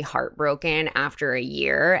debilitatingly heartbroken after a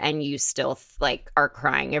year and you still like are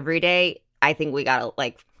crying every day, I think we gotta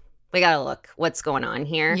look what's going on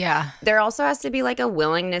here. Yeah. There also has to be like a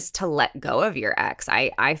willingness to let go of your ex.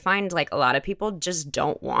 I find like a lot of people just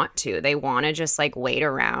don't want to. They want to just like wait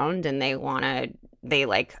around and they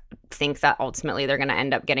like think that ultimately they're going to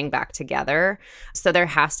end up getting back together. So there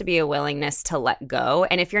has to be a willingness to let go.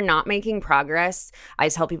 And if you're not making progress, I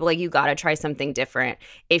tell people like you got to try something different.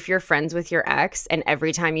 If you're friends with your ex and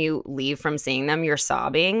every time you leave from seeing them, you're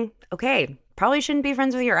sobbing, okay, probably shouldn't be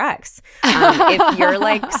friends with your ex. If you're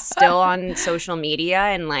like still on social media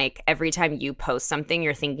and like every time you post something,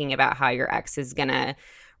 you're thinking about how your ex is going to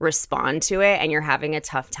respond to it and you're having a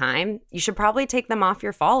tough time, you should probably take them off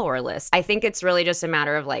your follower list. I think it's really just a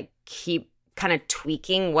matter of like keep kind of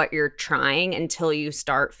tweaking what you're trying until you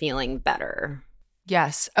start feeling better.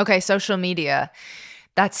 Yes. Okay. Social media.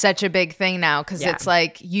 That's such a big thing now because it's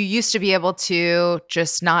like you used to be able to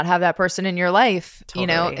just not have that person in your life, you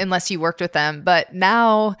know, unless you worked with them. But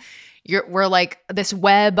now we're like this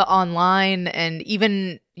web online and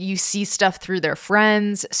even you see stuff through their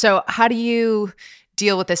friends. So how do you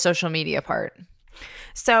deal with the social media part?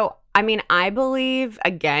 So, I mean, I believe,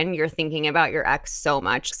 again, you're thinking about your ex so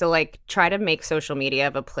much. So, like, try to make social media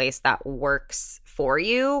of a place that works for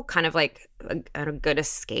you, kind of like a good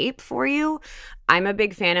escape for you. I'm a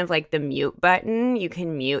big fan of like the mute button. You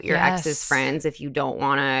can mute your Yes. ex's friends if you don't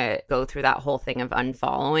want to go through that whole thing of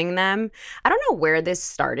unfollowing them. I don't know where this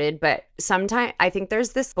started, but sometimes I think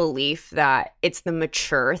there's this belief that it's the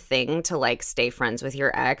mature thing to like stay friends with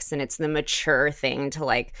your ex, and it's the mature thing to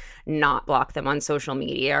like not block them on social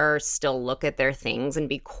media or still look at their things and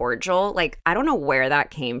be cordial. Like, I don't know where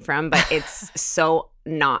that came from, but it's so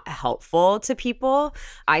not helpful to people.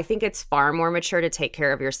 I think it's far more mature to take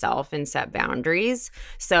care of yourself and set boundaries.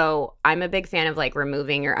 So I'm a big fan of like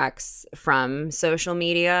removing your ex from social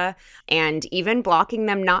media and even blocking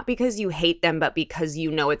them, not because you hate them, but because you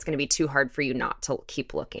know it's going to be too hard for you not to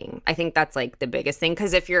keep looking. I think that's like the biggest thing,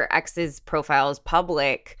 because if your ex's profile is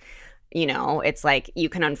public, you know, it's like you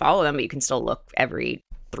can unfollow them, but you can still look every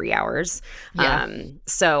 3 hours. Yeah.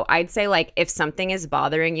 So I'd say like if something is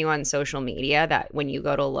bothering you on social media, that when you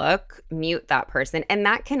go to look, mute that person. And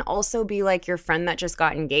that can also be like your friend that just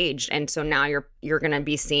got engaged, and so now you're going to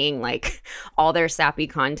be seeing like all their sappy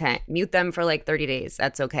content. Mute them for like 30 days.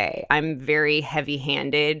 That's okay. I'm very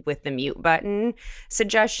heavy-handed with the mute button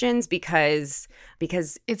suggestions because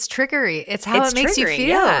It's trickery. It's how it makes you triggering, feel.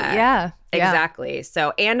 yeah. Yeah. Exactly.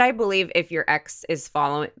 So, and I believe if your ex is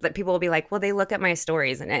following, that people will be like, well, they look at my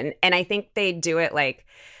stories, and I think they do it like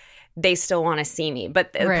they still want to see me.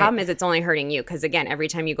 But the Right. problem is it's only hurting you, because again, every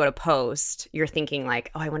time you go to post, you're thinking like,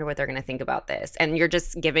 oh, I wonder what they're going to think about this. And you're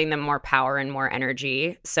just giving them more power and more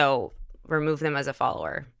energy. So remove them as a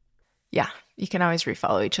follower. Yeah. You can always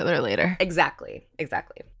refollow each other later. Exactly.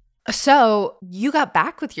 So you got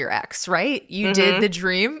back with your ex, right? You did the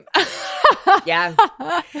dream. Yeah.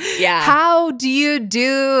 Yeah. How do you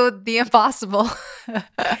do the impossible?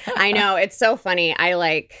 I know. It's so funny. I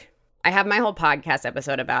have my whole podcast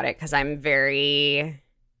episode about it, because I'm very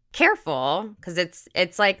careful, because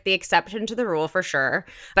it's like the exception to the rule for sure.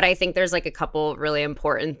 But I think there's like a couple really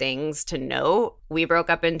important things to note. We broke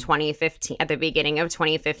up in 2015. At the beginning of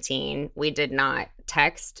 2015, we did not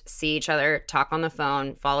text, see each other, talk on the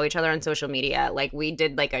phone, follow each other on social media. Like, we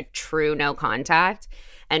did like a true no contact.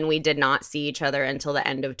 And we did not see each other until the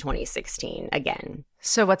end of 2016 again.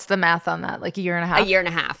 So what's the math on that? Like a year and a half? A year and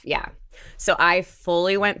a half, yeah. So I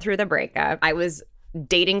fully went through the breakup. I was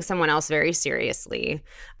dating someone else very seriously,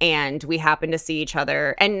 and we happened to see each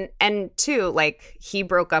other. And too, like, he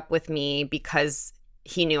broke up with me because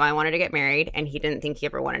he knew I wanted to get married, and he didn't think he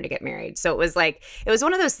ever wanted to get married. So it was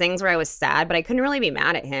one of those things where I was sad, but I couldn't really be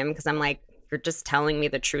mad at him, because I'm like, you're just telling me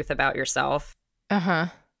the truth about yourself. Uh-huh.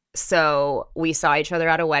 So we saw each other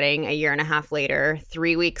at a wedding a year and a half later.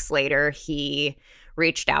 3 weeks later, he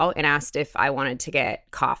reached out and asked if I wanted to get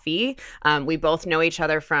coffee. We both know each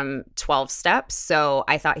other from 12 steps, so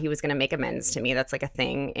I thought he was going to make amends to me. That's like a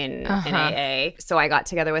thing in AA. So I got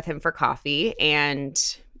together with him for coffee, and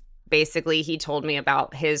basically he told me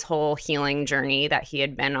about his whole healing journey that he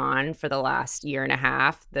had been on for the last year and a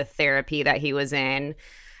half, the therapy that he was in,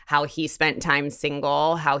 how he spent time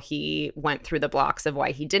single, how he went through the blocks of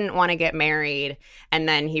why he didn't want to get married. And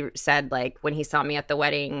then he said, like, when he saw me at the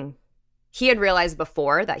wedding, he had realized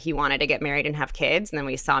before that he wanted to get married and have kids. And then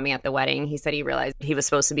when he saw me at the wedding, he said he realized he was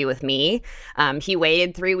supposed to be with me. He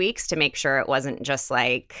waited 3 weeks to make sure it wasn't just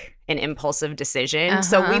like an impulsive decision.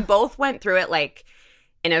 So we both went through it like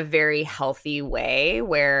in a very healthy way,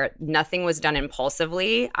 where nothing was done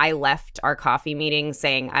impulsively. I left our coffee meeting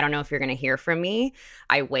saying, I don't know if you're going to hear from me.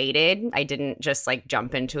 I waited. I didn't just like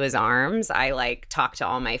jump into his arms. I like talked to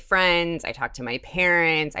all my friends. I talked to my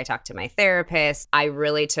parents. I talked to my therapist. I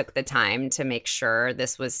really took the time to make sure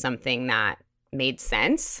this was something that made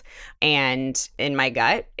sense. And in my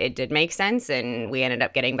gut, it did make sense. And we ended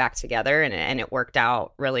up getting back together, and it worked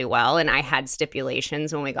out really well. And I had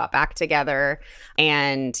stipulations when we got back together.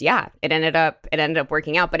 And yeah, it ended up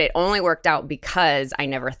working out. But it only worked out because I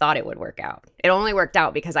never thought it would work out. It only worked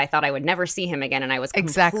out because I thought I would never see him again. And I was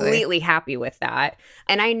completely happy with that.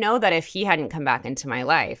 And I know that if he hadn't come back into my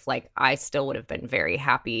life, like, I still would have been very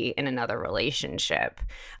happy in another relationship.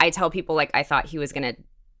 I tell people, like, I thought he was going to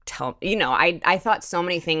I thought so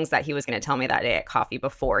many things that he was going to tell me that day at coffee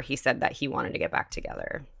before he said that he wanted to get back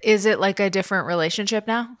together. Is it like a different relationship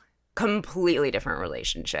now? Completely different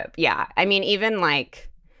relationship. Yeah. I mean, even like,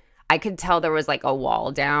 I could tell there was like a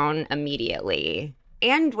wall down immediately.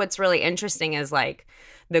 And what's really interesting is like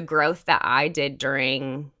the growth that I did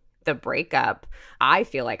during the breakup. I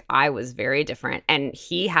feel like I was very different. And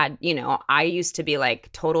he had, I used to be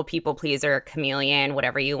like total people pleaser, chameleon,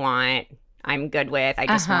 whatever you want, I'm good with. I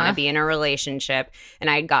just want to be in a relationship. And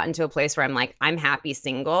I had gotten to a place where I'm like, I'm happy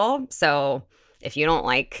single. So if you don't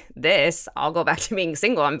like this, I'll go back to being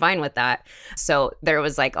single. I'm fine with that. So there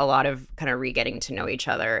was like a lot of kind of re-getting to know each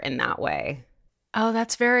other in that way. Oh,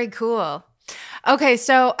 that's very cool. Okay,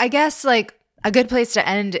 so I guess like a good place to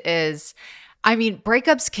end is, I mean,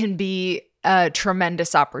 breakups can be a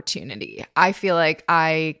tremendous opportunity. I feel like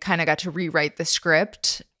I kind of got to rewrite the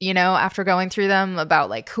script, you know, after going through them about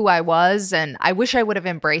like who I was. And I wish I would have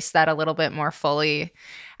embraced that a little bit more fully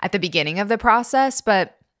at the beginning of the process.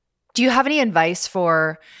 But do you have any advice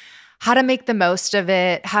for how to make the most of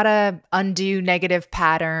it, how to undo negative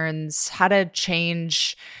patterns, how to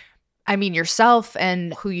change, I mean, yourself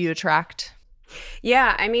and who you attract?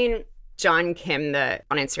 Yeah, I mean, John Kim,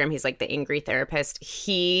 on Instagram, he's like the angry therapist.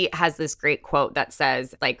 He has this great quote that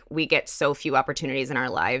says, like, we get so few opportunities in our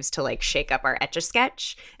lives to like shake up our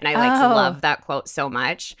Etch-a-Sketch. And I love that quote so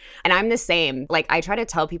much. And I'm the same. Like, I try to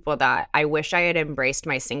tell people that I wish I had embraced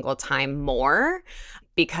my single time more,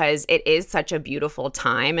 because it is such a beautiful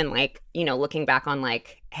time. And like, you know, looking back on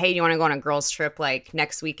like, hey, you want to go on a girls trip like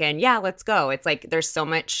next weekend? Yeah, let's go. It's like there's so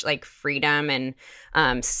much like freedom and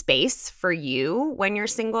space for you when you're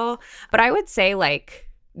single. But I would say like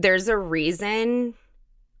there's a reason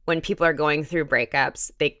when people are going through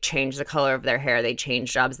breakups, they change the color of their hair, they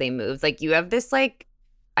change jobs, they move. Like you have this like,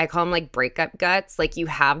 I call them like breakup guts. Like you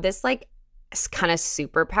have this like kind of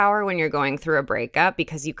superpower when you're going through a breakup,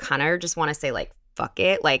 because you kind of just want to say like, fuck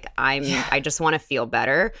it. Like I just want to feel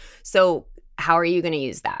better. So how are you going to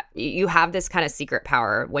use that? You have this kind of secret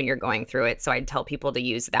power when you're going through it. So I'd tell people to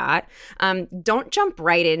use that. Don't jump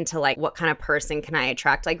right into like, what kind of person can I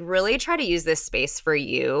attract? Like really try to use this space for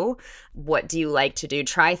you. What do you like to do?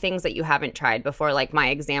 Try things that you haven't tried before. Like my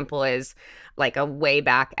example is like a way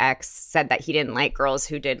back ex said that he didn't like girls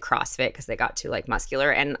who did CrossFit because they got too like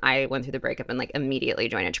muscular. And I went through the breakup and like immediately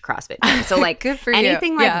joined a CrossFit gym. So like Good for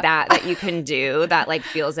anything you. like that you can do that like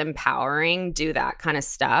feels empowering, do that kind of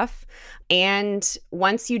stuff. And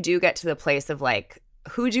once you do get to the place of like,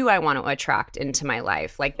 who do I want to attract into my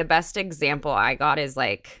life? Like the best example I got is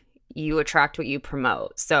like, you attract what you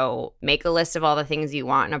promote. So make a list of all the things you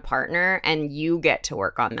want in a partner and you get to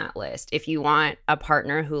work on that list. If you want a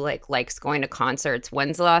partner who likes going to concerts,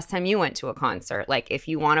 when's the last time you went to a concert? Like if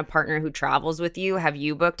you want a partner who travels with you, have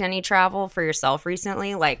you booked any travel for yourself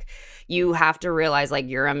recently? Like you have to realize like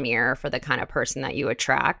you're a mirror for the kind of person that you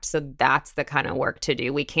attract. So that's the kind of work to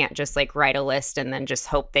do. We can't just like write a list and then just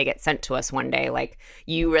hope they get sent to us one day. Like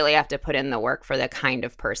you really have to put in the work for the kind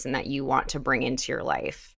of person that you want to bring into your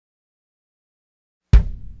life.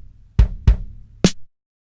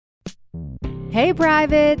 Hey,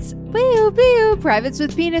 privates. Boo, boo. Privates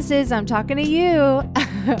with penises. I'm talking to you.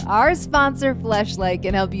 Our sponsor, Fleshlight,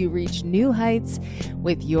 can help you reach new heights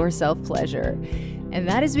with your self-pleasure. And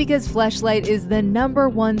that is because Fleshlight is the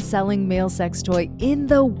 #1 selling male sex toy in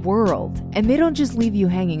the world. And they don't just leave you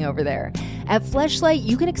hanging over there. At Fleshlight,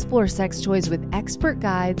 you can explore sex toys with expert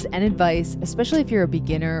guides and advice, especially if you're a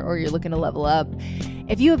beginner or you're looking to level up.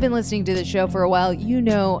 If you have been listening to the show for a while, you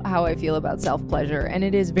know how I feel about self-pleasure, and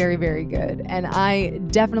it is very, very good. And I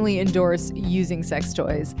definitely endorse using sex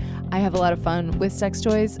toys. I have a lot of fun with sex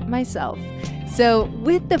toys myself. So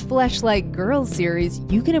with the Fleshlight Girls series,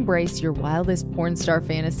 you can embrace your wildest porn star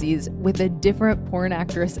fantasies with a different porn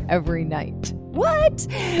actress every night. What?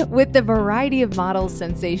 With the variety of models,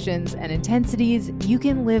 sensations, and intensities, you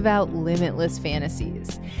can live out limitless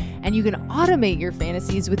fantasies. And you can automate your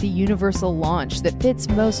fantasies with the universal launch that fits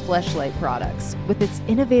most Fleshlight products. With its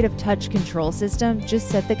innovative touch control system, just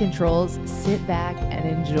set the controls, sit back, and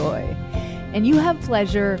enjoy. And you have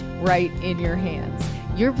pleasure right in your hands.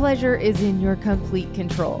 Your pleasure is in your complete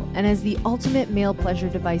control. And as the ultimate male pleasure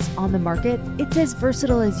device on the market, it's as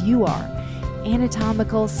versatile as you are.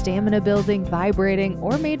 Anatomical, stamina building, vibrating,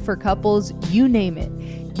 or made for couples, you name it.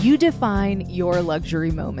 You define your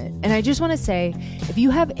luxury moment. And I just want to say, if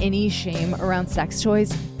you have any shame around sex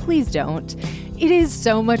toys, please don't. It is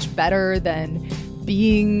so much better than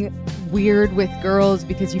being weird with girls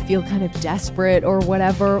because you feel kind of desperate or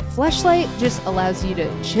whatever. Fleshlight just allows you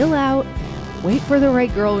to chill out, wait for the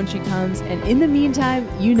right girl when she comes, and in the meantime,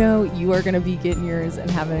 you know you are going to be getting yours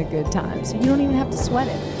and having a good time. So you don't even have to sweat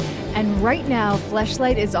it. And right now,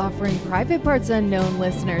 Fleshlight is offering Private Parts Unknown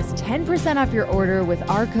listeners 10% off your order with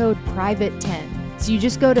our code PRIVATE10. So you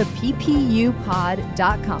just go to ppupod.com.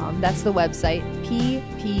 That's the website,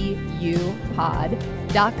 ppupod.com.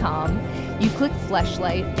 You click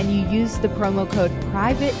Fleshlight and you use the promo code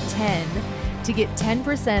PRIVATE10 to get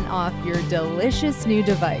 10% off your delicious new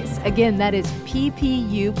device. Again, that is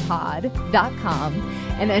ppupod.com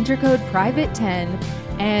and enter code PRIVATE10.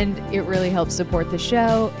 And it really helps support the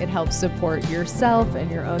show. It helps support yourself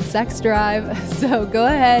and your own sex drive. So go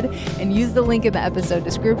ahead and use the link in the episode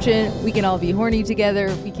description. We can all be horny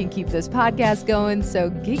together. We can keep this podcast going.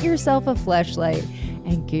 So get yourself a Fleshlight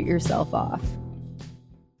and get yourself off.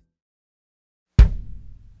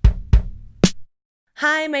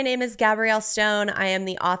 Hi, my name is Gabrielle Stone. I am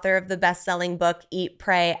the author of the best-selling book, Eat,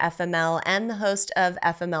 Pray, FML, and the host of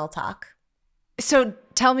FML Talk. So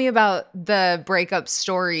tell me about the breakup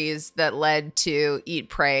stories that led to Eat,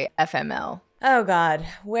 Pray, FML. Oh God,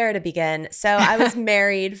 where to begin? So I was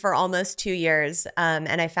married for almost 2 years, and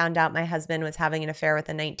I found out my husband was having an affair with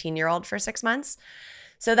a 19-year-old for 6 months.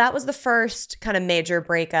 So that was the first kind of major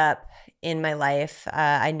breakup in my life.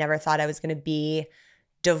 I never thought I was going to be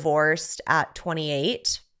divorced at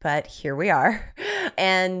 28, but here we are.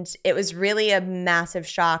 And it was really a massive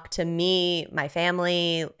shock to me, my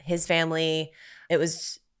family, his family. It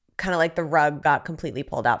was kind of like the rug got completely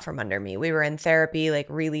pulled out from under me. We were in therapy, like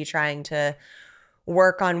really trying to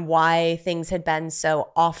work on why things had been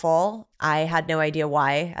so awful. I had no idea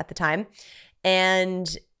why at the time.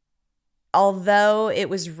 And although it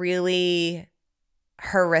was really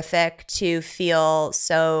horrific to feel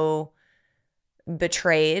so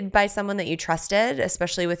betrayed by someone that you trusted,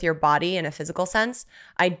 especially with your body in a physical sense,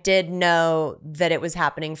 I did know that it was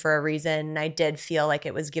happening for a reason. I did feel like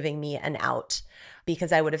it was giving me an out,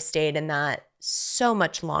 because I would have stayed in that so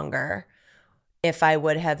much longer if I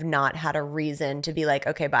would have not had a reason to be like,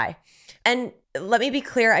 okay, bye. And let me be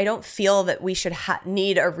clear, I don't feel that we should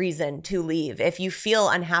need a reason to leave. If you feel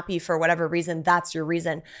unhappy for whatever reason, that's your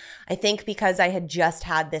reason. I think because I had just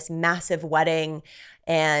had this massive wedding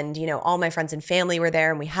and, you know, all my friends and family were there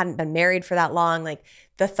and we hadn't been married for that long, like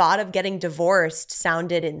the thought of getting divorced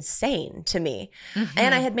sounded insane to me. Mm-hmm.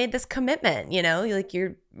 And I had made this commitment, you know, like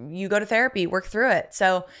you go to therapy, work through it.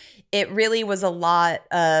 So it really was a lot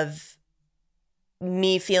of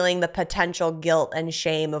me feeling the potential guilt and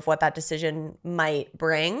shame of what that decision might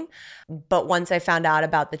bring. But once I found out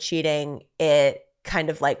about the cheating, it kind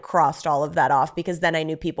of like crossed all of that off, because then I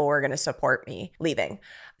knew people were going to support me leaving.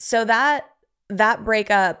 So that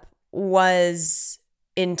breakup was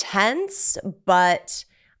intense, but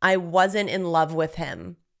I wasn't in love with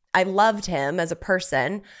him. I loved him as a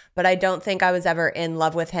person, but I don't think I was ever in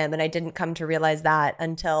love with him. And I didn't come to realize that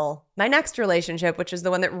until my next relationship, which is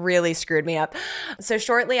the one that really screwed me up. So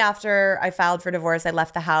shortly after I filed for divorce, I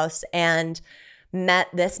left the house and met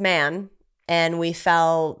this man, and we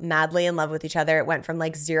fell madly in love with each other. It went from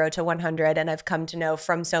like 0 to 100. And I've come to know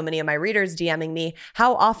from so many of my readers DMing me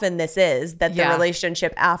how often this is, that the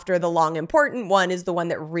relationship after the long, important one is the one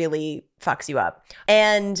that really fucks you up.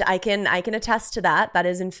 And I can attest to that. That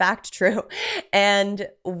is in fact true. And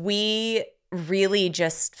we really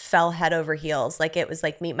just fell head over heels. Like it was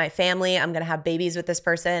like, meet my family. I'm going to have babies with this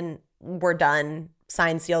person. We're done.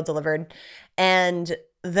 Signed, sealed, delivered. And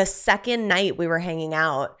the second night we were hanging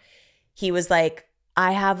out, he was like,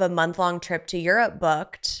 I have a month-long trip to Europe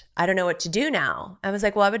booked. I don't know what to do now. I was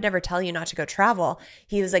like, well, I would never tell you not to go travel.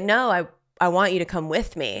 He was like, no, I want you to come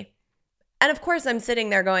with me. And of course, I'm sitting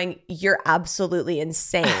there going, you're absolutely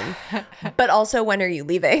insane. But also, when are you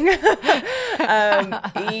leaving?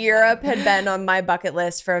 Europe had been on my bucket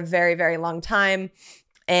list for a very, very long time.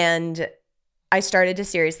 And I started to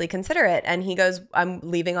seriously consider it. And he goes, I'm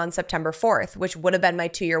leaving on September 4th, which would have been my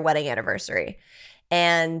 2-year wedding anniversary.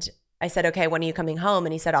 And I said, okay, when are you coming home?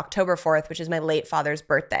 And he said October 4th, which is my late father's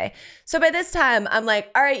birthday. So by this time, I'm like,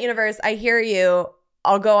 all right, universe, I hear you.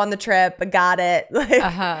 I'll go on the trip. I got it.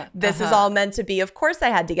 This is all meant to be. Of course I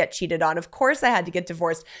had to get cheated on. Of course I had to get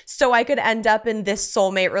divorced so I could end up in this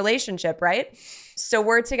soulmate relationship, right? So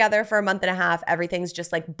we're together for a month and a half. Everything's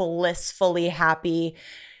just like blissfully happy.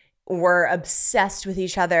 We're obsessed with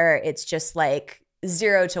each other. It's just like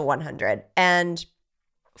 0 to 100. And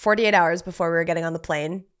 48 hours before we were getting on the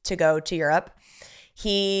plane to go to Europe,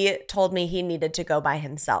 he told me he needed to go by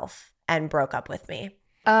himself and broke up with me.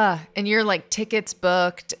 And you're like tickets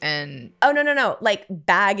booked and... Oh, no. Like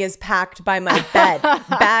bag is packed by my bed.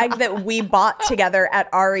 Bag that we bought together at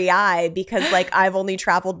REI because like I've only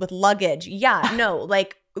traveled with luggage. Yeah, no,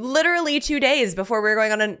 like literally 2 days before we were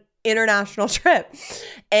going on an international trip.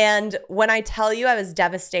 And when I tell you I was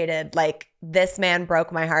devastated, like this man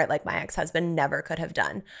broke my heart like my ex-husband never could have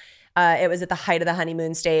done. It was at the height of the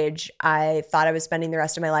honeymoon stage. I thought I was spending the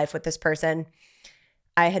rest of my life with this person.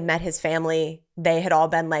 I had met his family. They had all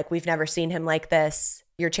been like, we've never seen him like this.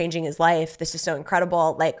 You're changing his life. This is so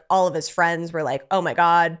incredible. Like all of his friends were like, oh my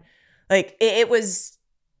God. Like it was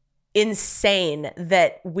insane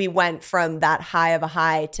that we went from that high of a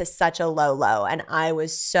high to such a low. And I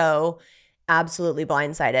was so absolutely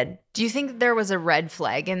blindsided. Do you think there was a red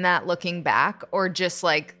flag in that looking back, or just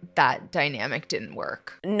like that dynamic didn't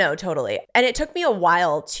work? No, totally. And it took me a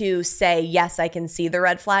while to say, yes, I can see the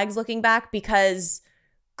red flags looking back, because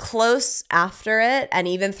close after it, and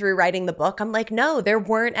even through writing the book, I'm like, no, there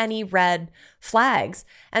weren't any red flags.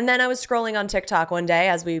 And then I was scrolling on TikTok one day,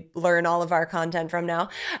 as we learn all of our content from now,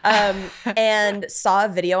 and saw a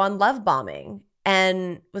video on love bombing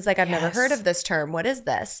and was like, I've never heard of this term. What is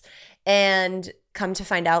this? And come to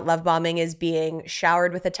find out, love bombing is being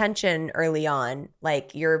showered with attention early on.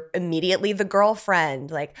 Like, you're immediately the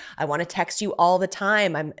girlfriend. Like, I want to text you all the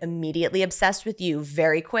time. I'm immediately obsessed with you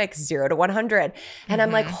very quick, 0 to 100. And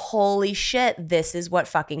I'm like, holy shit, this is what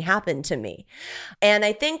fucking happened to me. And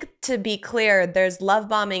I think, to be clear, there's love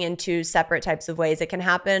bombing in two separate types of ways. It can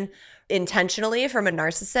happen intentionally from a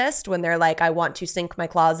narcissist when they're like, I want to sink my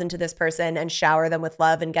claws into this person and shower them with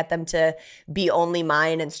love and get them to be only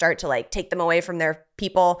mine and start to like take them away from their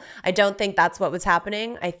people. I don't think that's what was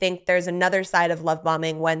happening. I think there's another side of love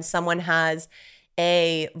bombing when someone has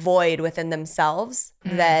a void within themselves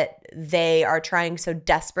that they are trying so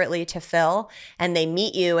desperately to fill, and they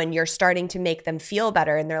meet you and you're starting to make them feel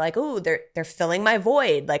better, and they're like, ooh, they're filling my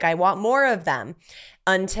void. Like, I want more of them,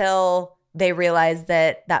 until they realize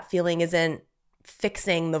that that feeling isn't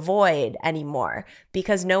fixing the void anymore,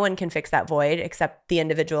 because no one can fix that void except the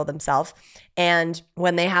individual themselves. And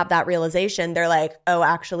when they have that realization, they're like, oh,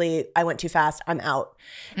 actually, I went too fast. I'm out.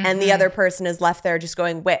 And the other person is left there just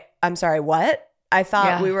going, wait, I'm sorry, what? I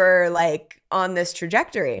thought we were like on this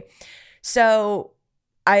trajectory. So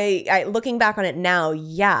I looking back on it now,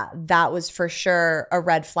 yeah, that was for sure a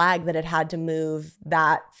red flag that it had to move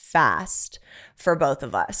that fast for both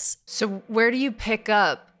of us. So where do you pick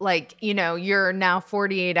up, like, you know, you're now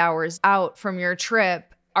 48 hours out from your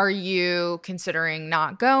trip. Are you considering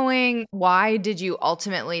not going? Why did you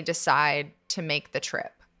ultimately decide to make the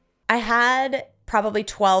trip? I had probably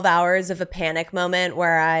 12 hours of a panic moment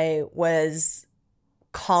where I was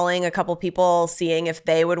calling a couple people, seeing if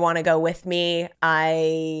they would want to go with me.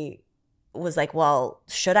 I was like, well,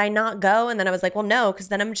 should I not go? And then I was like, well, no, because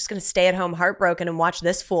then I'm just going to stay at home heartbroken and watch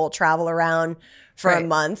this fool travel around for a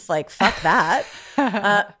month. Like, fuck that.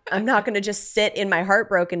 I'm not going to just sit in my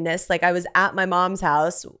heartbrokenness. Like, I was at my mom's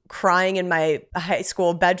house crying in my high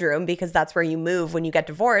school bedroom, because that's where you move when you get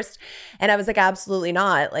divorced. And I was like, absolutely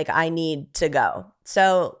not. Like, I need to go.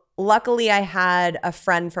 So luckily, I had a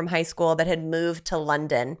friend from high school that had moved to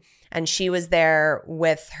London, and she was there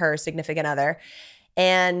with her significant other.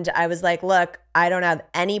 And I was like, look, I don't have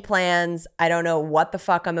any plans. I don't know what the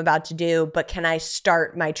fuck I'm about to do, but can I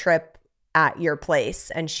start my trip at your place?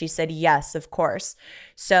 And she said, yes, of course.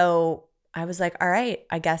 So I was like, all right,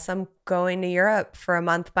 I guess I'm going to Europe for a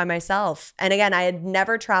month by myself. And again, I had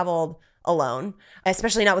never traveled alone,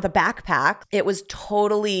 especially not with a backpack. It was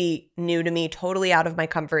totally new to me, totally out of my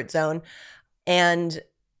comfort zone. And,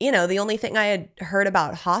 you know, the only thing I had heard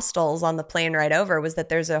about hostels on the plane ride over was that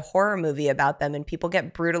there's a horror movie about them and people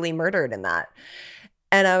get brutally murdered in that.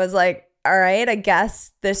 And I was like, all right, I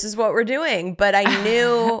guess this is what we're doing. But I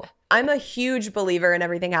knew I'm a huge believer in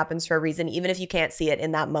everything happens for a reason, even if you can't see it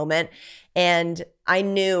in that moment. And I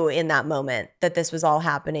knew in that moment that this was all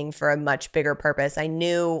happening for a much bigger purpose. I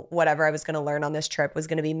knew whatever I was going to learn on this trip was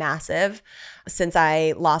going to be massive. Since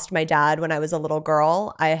I lost my dad when I was a little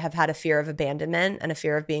girl, I have had a fear of abandonment and a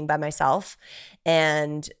fear of being by myself.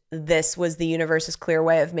 And this was the universe's clear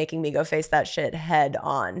way of making me go face that shit head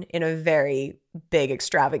on in a very big,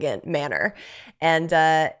 extravagant manner. And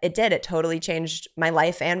it did. It totally changed my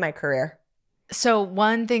life and my career. So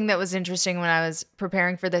one thing that was interesting when I was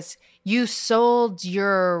preparing for this, you sold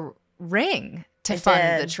your ring to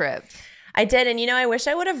fund the trip. I did. And, you know, I wish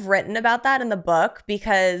I would have written about that in the book,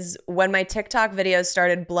 because when my TikTok videos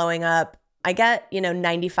started blowing up, I get,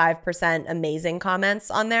 95% amazing comments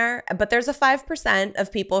on there, but there's a 5% of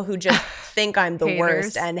people who just think I'm the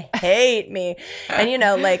worst and hate me. And,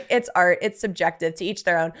 it's art, it's subjective, to each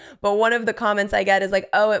their own. But one of the comments I get is like,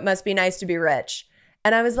 oh, it must be nice to be rich.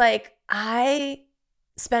 And I was like, I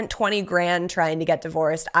spent 20 grand trying to get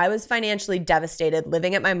divorced. I was financially devastated,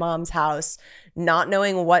 living at my mom's house, not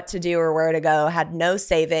knowing what to do or where to go, had no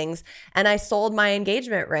savings. And I sold my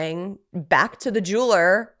engagement ring back to the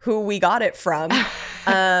jeweler who we got it from,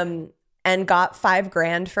 and got 5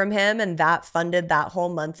 grand from him. And that funded that whole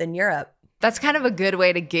month in Europe. That's kind of a good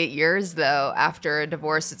way to get yours, though, after a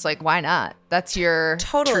divorce. It's like, why not? That's your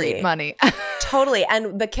treat money. Totally.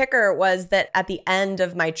 And the kicker was that at the end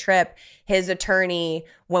of my trip, his attorney,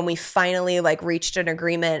 when we finally reached an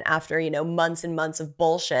agreement after, months and months of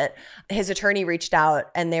bullshit, his attorney reached out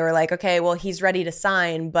and they were like, okay, well, he's ready to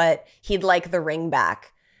sign, but he'd like the ring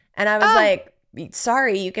back. And I was like,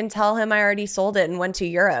 sorry, you can tell him I already sold it and went to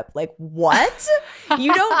Europe. Like, what?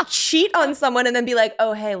 You don't cheat on someone and then be like,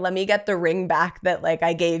 oh, hey, let me get the ring back that like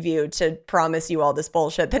I gave you to promise you all this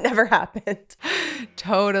bullshit that never happened.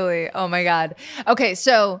 Totally. Oh my God. Okay,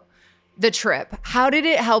 so the trip, how did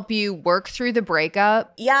it help you work through the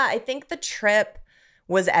breakup? Yeah, I think the trip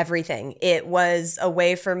was everything. It was a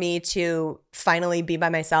way for me to finally be by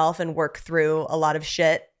myself and work through a lot of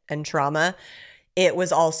shit and trauma. It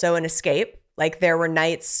was also an escape. Like there were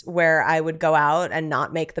nights where I would go out and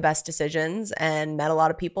not make the best decisions and met a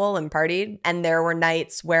lot of people and partied. And there were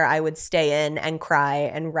nights where I would stay in and cry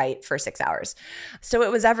and write for 6 hours. So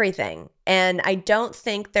it was everything. And I don't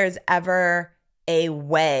think there's ever a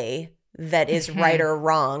way that is right or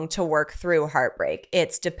wrong to work through heartbreak.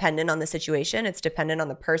 It's dependent on the situation. It's dependent on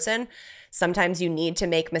the person. Sometimes you need to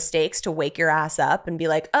make mistakes to wake your ass up and be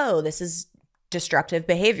like, oh, this is destructive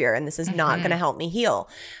behavior and this is not going to help me heal.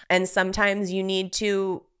 And sometimes you need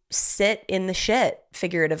to sit in the shit,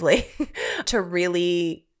 figuratively, to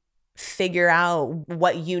really figure out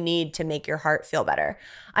what you need to make your heart feel better.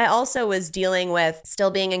 I also was dealing with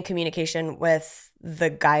still being in communication with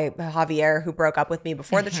the guy, Javier, who broke up with me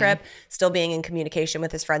before the trip, still being in communication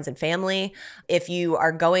with his friends and family. If you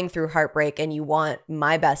are going through heartbreak and you want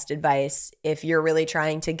my best advice, if you're really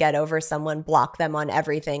trying to get over someone, block them on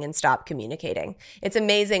everything and stop communicating. It's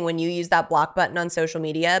amazing when you use that block button on social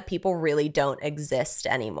media, people really don't exist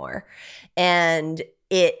anymore. And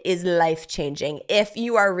it is life-changing if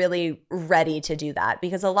you are really ready to do that.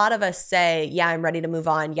 Because a lot of us say, yeah, I'm ready to move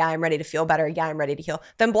on. Yeah, I'm ready to feel better. Yeah, I'm ready to heal.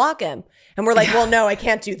 Then block him. And we're like, well, no, I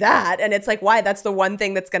can't do that. And it's like, why? That's the one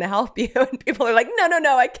thing that's going to help you. And people are like,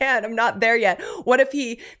 no, I can't. I'm not there yet. What if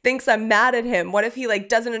he thinks I'm mad at him? What if he like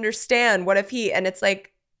doesn't understand? What if he, and it's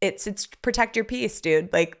like, it's protect your peace,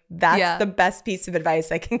 dude. Like that's the best piece of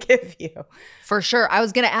advice I can give you. For sure. I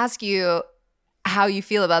was going to ask you how you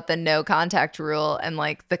feel about the no contact rule and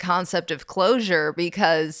like the concept of closure,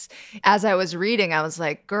 because as I was reading, I was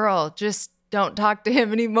like, girl, just don't talk to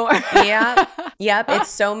him anymore. Yep. It's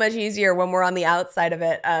so much easier when we're on the outside of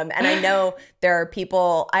it. And I know there are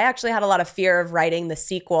people, I actually had a lot of fear of writing the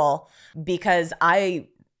sequel because I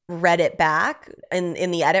read it back in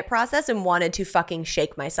the edit process and wanted to fucking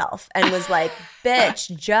shake myself and was like,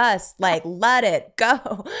 bitch, just like let it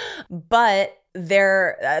go. But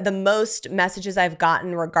the most messages I've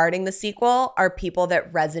gotten regarding the sequel are people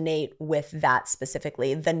that resonate with that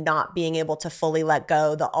specifically. The not being able to fully let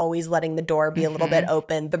go, the always letting the door be a little bit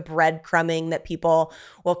open, the breadcrumbing that people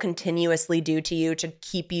will continuously do to you to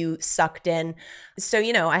keep you sucked in. So,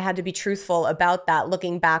 you know, I had to be truthful about that.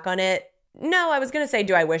 Looking back on it, no, I was going to say,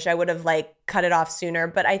 do I wish I would have like cut it off sooner?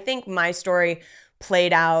 But I think my story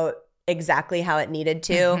played out exactly how it needed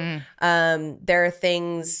to. There are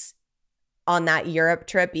things on that Europe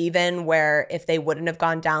trip even where if they wouldn't have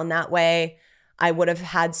gone down that way, I would have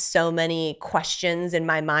had so many questions in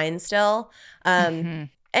my mind still. And,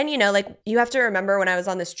 you know, like you have to remember when I was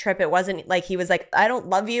on this trip, it wasn't like he was like, I don't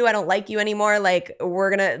love you. I don't like you anymore. Like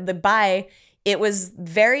we're going to bye. It was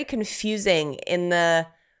very confusing in the,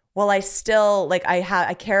 well, I still like,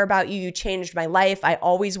 I care about you. You changed my life. I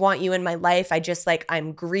always want you in my life. I just like,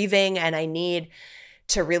 I'm grieving and I need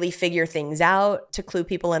to really figure things out. To clue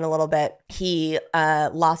people in a little bit, he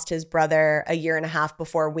lost his brother a year and a half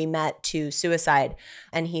before we met to suicide.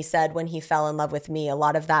 And he said when he fell in love with me, a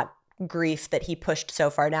lot of that grief that he pushed so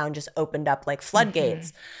far down just opened up like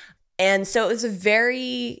floodgates. And so it was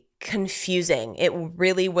very confusing. It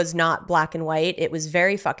really was not black and white. It was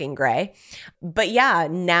very fucking gray. But yeah,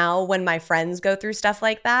 now when my friends go through stuff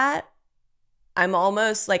like that, I'm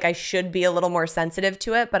almost like I should be a little more sensitive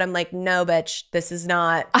to it, but I'm like, no, bitch, this is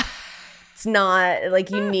not, it's not like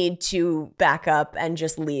you need to back up and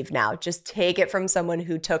just leave now. Just take it from someone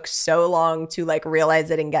who took so long to like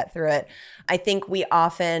realize it and get through it. I think we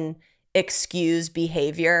often excuse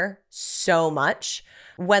behavior so much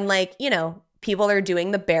when like, you know, people are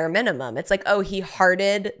doing the bare minimum. It's like, oh, he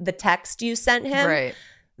hearted the text you sent him. Right.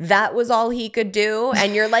 That was all he could do.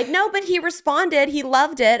 And you're like, no, but he responded. He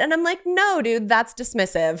loved it. And I'm like, no, dude, that's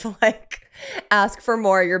dismissive. Like, ask for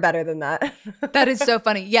more. You're better than that. That is so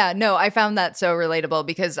funny. Yeah, no, I found that so relatable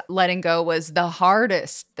because letting go was the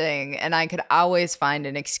hardest thing. And I could always find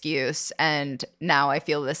an excuse. And now I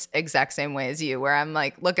feel this exact same way as you, where I'm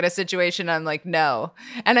like, look at a situation. I'm like, no.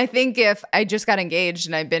 And I think if I just got engaged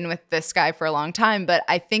and I've been with this guy for a long time, but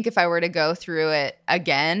I think if I were to go through it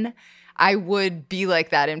again, I would be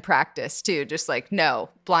like that in practice too. Just like, no,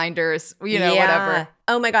 blinders, whatever.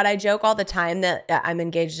 Oh my God. I joke all the time that I'm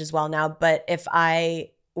engaged as well now. But if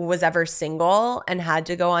I was ever single and had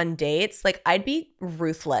to go on dates, like I'd be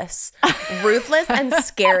ruthless and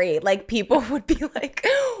scary. Like people would be like,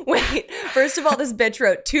 wait, first of all, this bitch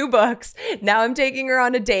wrote 2 books. Now I'm taking her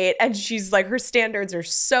on a date and she's like, her standards are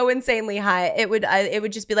so insanely high. It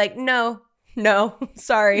would just be like, no,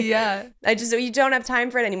 sorry. Yeah. You don't have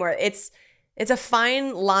time for it anymore. It's a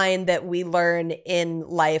fine line that we learn in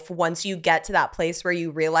life once you get to that place where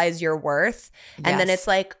you realize your worth. And then it's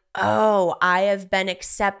like, oh, I have been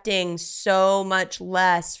accepting so much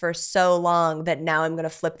less for so long that now I'm going to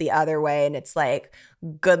flip the other way. And it's like,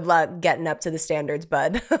 good luck getting up to the standards,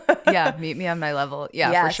 bud. Yeah, meet me on my level.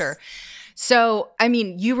 Yeah, for sure. So, I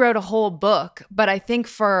mean, you wrote a whole book, but I think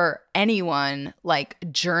for anyone, like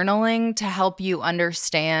journaling to help you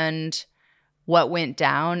understand what went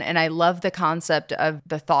down. And I love the concept of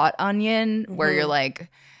the thought onion, where you're like,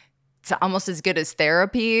 it's almost as good as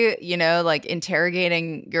therapy, you know, like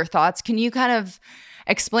interrogating your thoughts. Can you kind of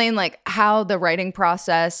explain like how the writing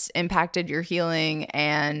process impacted your healing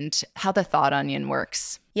and how the thought onion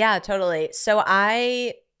works? Yeah, totally. So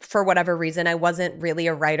for whatever reason, I wasn't really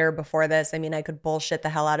a writer before this. I mean, I could bullshit the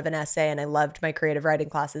hell out of an essay and I loved my creative writing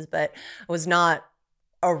classes, but I was not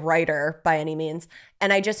a writer by any means.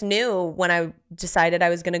 And I just knew when I decided I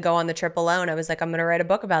was going to go on the trip alone, I was like, I'm going to write a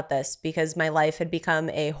book about this, because my life had become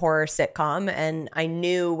a horror sitcom. And I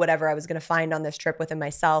knew whatever I was going to find on this trip within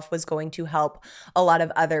myself was going to help a lot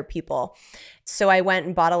of other people. So I went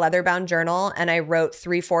and bought a leather-bound journal and I wrote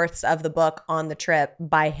 3/4 of the book on the trip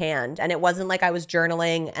by hand. And it wasn't like I was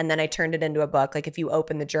journaling and then I turned it into a book. Like if you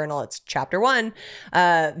open the journal, it's chapter 1,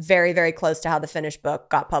 very, very close to how the finished book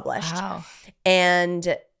got published. Wow.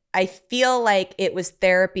 And I feel like it was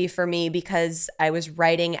therapy for me because I was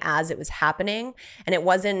writing as it was happening.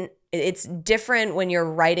 And it's different when you're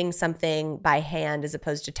writing something by hand as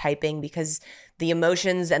opposed to typing, because the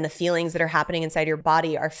emotions and the feelings that are happening inside your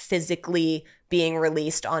body are physically being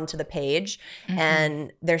released onto the page.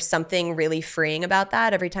 And there's something really freeing about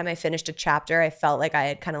that. Every time I finished a chapter, I felt like I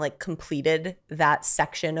had kind of like completed that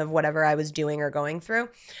section of whatever I was doing or going through.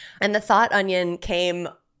 And the thought onion came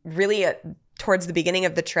really towards the beginning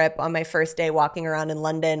of the trip on my first day walking around in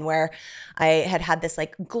London, where I had this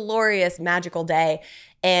like glorious magical day.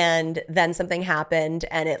 And then something happened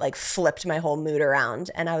and it like flipped my whole mood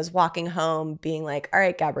around. And I was walking home being like, all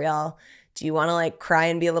right, Gabrielle, do you want to like cry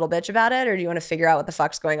and be a little bitch about it? Or do you want to figure out what the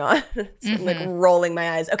fuck's going on? So I'm like rolling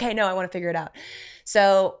my eyes. Okay, no, I want to figure it out.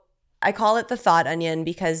 So I call it the thought onion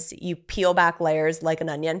because you peel back layers like an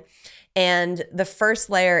onion. And the first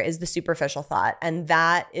layer is the superficial thought. And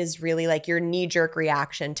that is really like your knee-jerk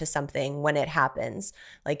reaction to something when it happens.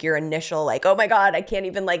 Like your initial like, oh my God, I can't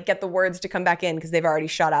even like get the words to come back in because they've already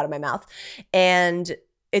shot out of my mouth. And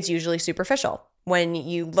it's usually superficial. When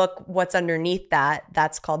you look what's underneath that,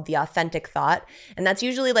 that's called the authentic thought. And that's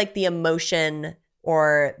usually like the emotion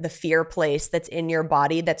or the fear place that's in your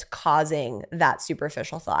body that's causing that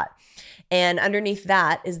superficial thought. And underneath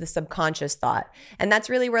that is the subconscious thought. And that's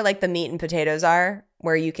really where like the meat and potatoes are,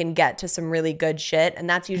 where you can get to some really good shit. And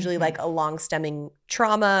that's usually like a long-stemming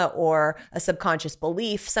trauma or a subconscious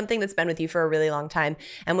belief, something that's been with you for a really long time.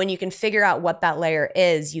 And when you can figure out what that layer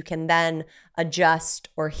is, you can then adjust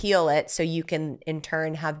or heal it so you can in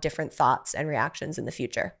turn have different thoughts and reactions in the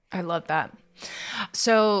future. I love that.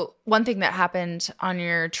 So one thing that happened on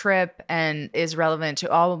your trip and is relevant to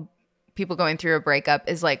all people going through a breakup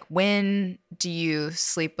is like, when do you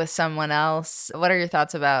sleep with someone else? What are your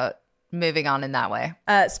thoughts about moving on in that way?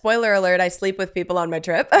 Spoiler alert, I sleep with people on my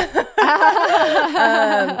trip. I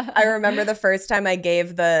remember the first time I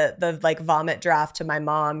gave the like vomit draft to my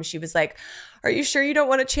mom, she was like, are you sure you don't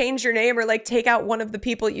want to change your name or like take out one of the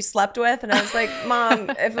people you slept with? And I was like,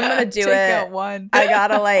 Mom, if I'm going to do it,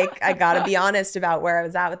 I gotta be honest about where I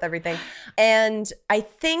was at with everything. And I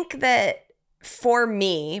think that for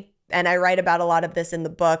me, and I write about a lot of this in the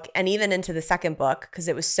book and even into the second book because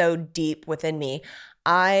it was so deep within me,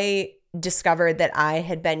 I discovered that I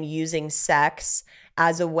had been using sex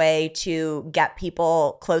as a way to get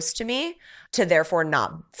people close to me to therefore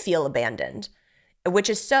not feel abandoned, which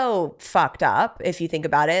is so fucked up if you think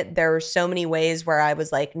about it. There were so many ways where I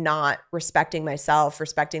was like not respecting myself,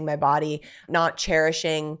 respecting my body, not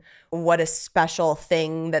cherishing what a special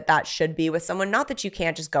thing that should be with someone. Not that you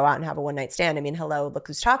can't just go out and have a one-night stand. I mean, hello, look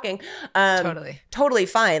who's talking. Totally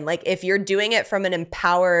fine. Like if you're doing it from an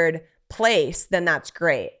empowered place, then that's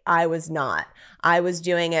great. I was not. I was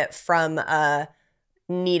doing it from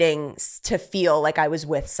needing to feel like I was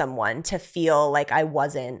with someone, to feel like I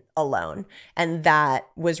wasn't alone. And that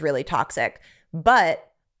was really toxic. But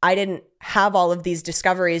I didn't have all of these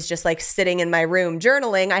discoveries just like sitting in my room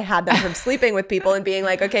journaling. I had them from sleeping with people and being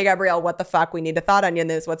like, okay, Gabrielle, what the fuck? We need to thought onion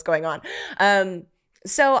this. What's going on?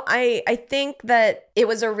 So I think that it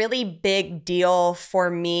was a really big deal for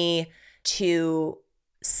me to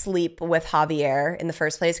sleep with Javier in the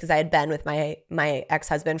first place because I had been with my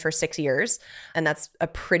ex-husband for 6 years. And that's a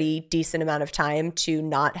pretty decent amount of time to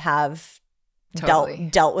not have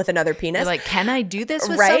dealt with another penis. You're like, can I do this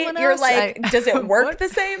with Right? someone else? You're like, does it work the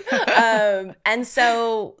same? And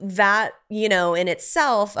so that, you know, in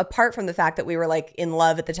itself, apart from the fact that we were like in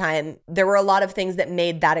love at the time, there were a lot of things that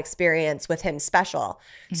made that experience with him special.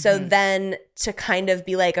 So then to kind of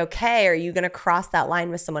be like, okay, are you going to cross that line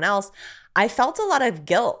with someone else? I felt a lot of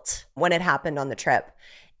guilt when it happened on the trip.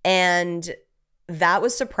 And that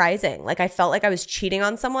was surprising. Like I felt like I was cheating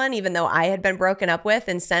on someone, even though I had been broken up with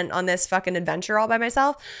and sent on this fucking adventure all by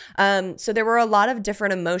myself. So there were a lot of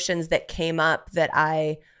different emotions that came up that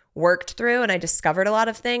I worked through, and I discovered a lot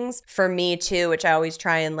of things for me too, which I always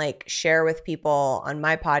try and like share with people on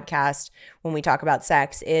my podcast when we talk about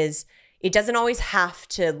sex, is it doesn't always have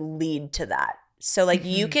to lead to that. So like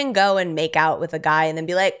you can go and make out with a guy and then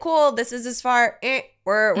be like, cool, this is as far,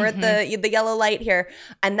 we're at the yellow light here.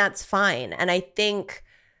 And that's fine. And I think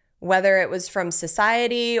whether it was from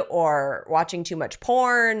society or watching too much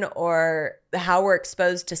porn or how we're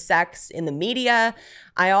exposed to sex in the media,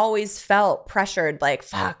 I always felt pressured like,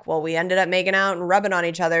 fuck, well, we ended up making out and rubbing on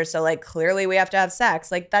each other. So like clearly we have to have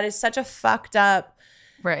sex. Like that is such a fucked up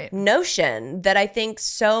notion that I think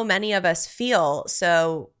so many of us feel.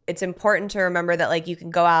 So it's important to remember that like you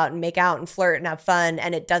can go out and make out and flirt and have fun,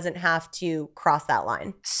 and it doesn't have to cross that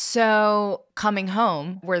line. So coming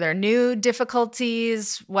home, were there new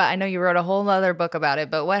difficulties? Well, I know you wrote a whole other book about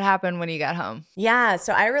it, but what happened when you got home? Yeah,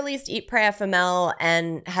 so I released Eat, Pray, FML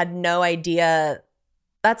and had no idea.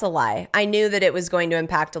 That's a lie. I knew that it was going to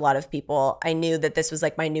impact a lot of people. I knew that this was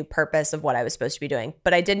like my new purpose of what I was supposed to be doing.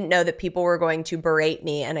 But I didn't know that people were going to berate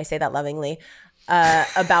me, and I say that lovingly,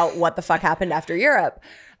 about what the fuck happened after Europe.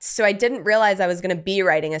 So I didn't realize I was going to be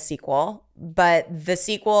writing a sequel. But the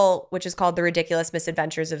sequel, which is called The Ridiculous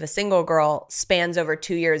Misadventures of a Single Girl, spans over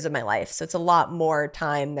 2 years of my life. So it's a lot more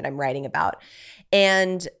time that I'm writing about.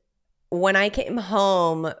 And when I came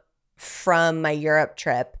home from my Europe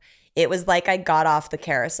trip, it was like I got off the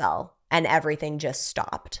carousel and everything just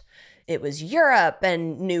stopped. It was Europe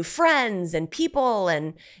and new friends and people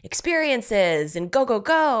and experiences and go, go,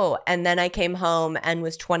 go. And then I came home and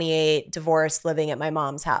was 28, divorced, living at my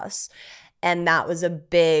mom's house. And that was a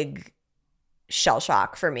big shell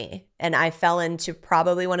shock for me. And I fell into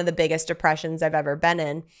probably one of the biggest depressions I've ever been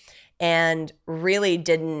in, and really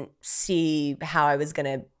didn't see how I was going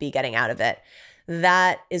to be getting out of it.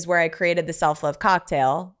 That is where I created the Self-Love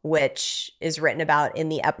Cocktail, which is written about in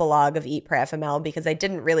the epilogue of Eat, Pray, FML, because I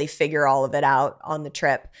didn't really figure all of it out on the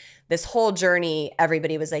trip. This whole journey,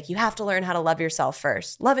 everybody was like, you have to learn how to love yourself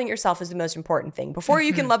first. Loving yourself is the most important thing before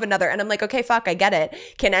you can love another. And I'm like, okay, fuck, I get it.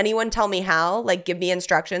 Can anyone tell me how? Like, give me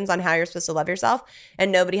instructions on how you're supposed to love yourself?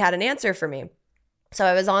 And nobody had an answer for me. So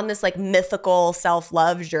I was on this like mythical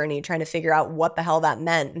self-love journey trying to figure out what the hell that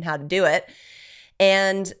meant and how to do it.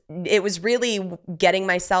 And it was really getting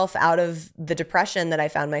myself out of the depression that I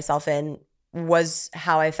found myself in was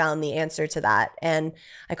how I found the answer to that. And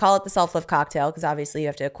I call it the Self-Love Cocktail because obviously you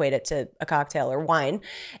have to equate it to a cocktail or wine.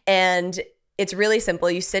 And it's really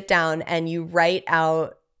simple. You sit down and you write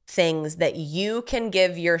out things that you can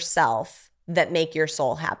give yourself that make your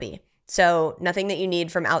soul happy. So nothing that you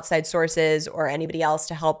need from outside sources or anybody else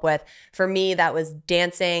to help with. For me, that was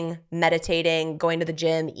dancing, meditating, going to the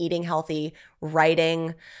gym, eating healthy,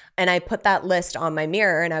 writing. And I put that list on my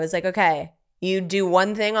mirror and I was like, okay, you do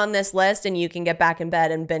one thing on this list and you can get back in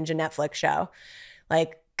bed and binge a Netflix show.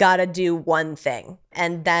 Like, gotta do one thing.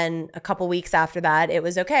 And then a couple weeks after that, it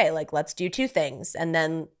was okay, like, let's do 2 things. And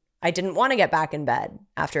then I didn't want to get back in bed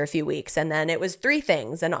after a few weeks. And then it was 3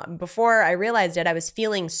 things. And before I realized it, I was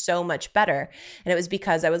feeling so much better. And it was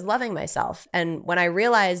because I was loving myself. And when I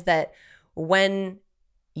realized that when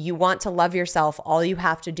you want to love yourself, all you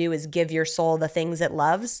have to do is give your soul the things it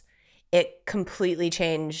loves, it completely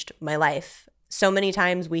changed my life. So many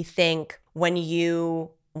times we think when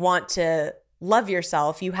you want to love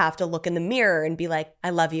yourself, you have to look in the mirror and be like,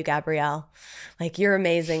 I love you, Gabrielle. Like, you're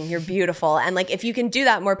amazing. You're beautiful. And like, if you can do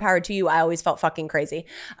that, more power to you. I always felt fucking crazy.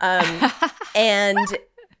 And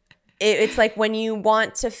it's like when you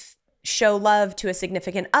want to show love to a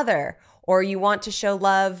significant other, or you want to show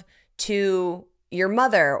love to your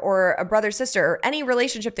mother or a brother, sister, or any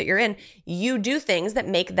relationship that you're in, you do things that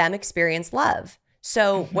make them experience love.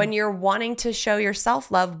 So when you're wanting to show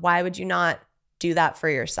yourself love, why would you not do that for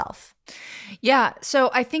yourself. Yeah.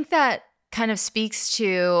 So I think that kind of speaks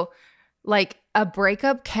to like a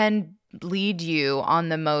breakup can lead you on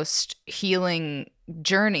the most healing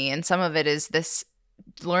journey. And some of it is this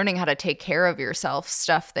learning how to take care of yourself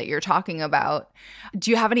stuff that you're talking about.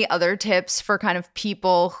 Do you have any other tips for kind of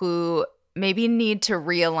people who maybe need to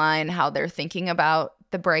realign how they're thinking about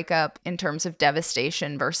the breakup in terms of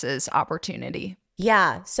devastation versus opportunity?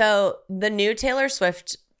 Yeah. So the new Taylor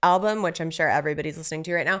Swift album, which I'm sure everybody's listening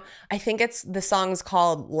to right now, I think the song's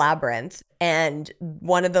called Labyrinth. And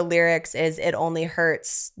one of the lyrics is, "It only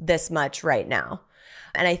hurts this much right now."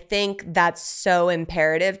 And I think that's so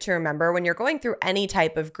imperative to remember when you're going through any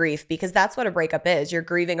type of grief, because that's what a breakup is. You're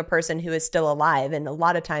grieving a person who is still alive. And a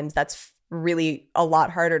lot of times that's really a lot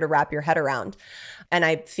harder to wrap your head around. And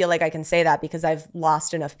I feel like I can say that because I've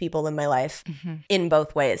lost enough people in my life in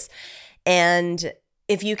both ways. And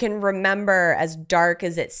if you can remember, as dark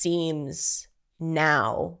as it seems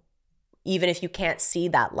now, even if you can't see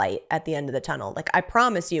that light at the end of the tunnel, like I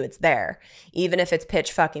promise you it's there, even if it's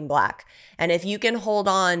pitch fucking black. And if you can hold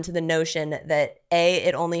on to the notion that A,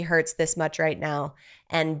 it only hurts this much right now,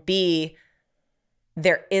 and B,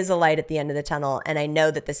 there is a light at the end of the tunnel, and I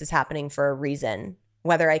know that this is happening for a reason,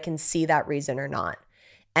 whether I can see that reason or not.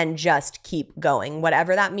 And just keep going,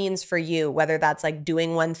 whatever that means for you, whether that's like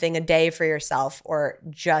doing one thing a day for yourself or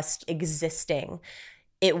just existing.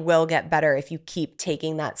 It will get better if you keep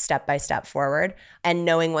taking that step by step forward and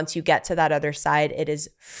knowing once you get to that other side, it is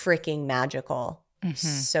freaking magical.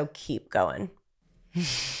 So keep going.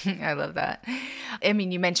 I love that. I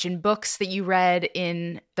mean, you mentioned books that you read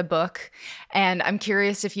in the book, and I'm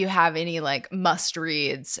curious if you have any like must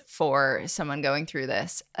reads for someone going through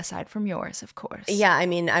this, aside from yours, of course. Yeah, I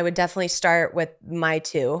mean, I would definitely start with my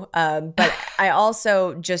two, but I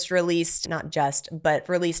also released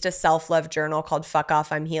a self-love journal called Fuck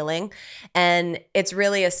Off, I'm Healing. And it's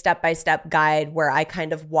really a step-by-step guide where I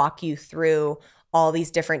kind of walk you through all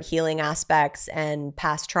these different healing aspects and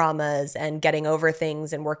past traumas and getting over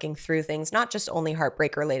things and working through things, not just only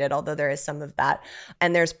heartbreak related, although there is some of that.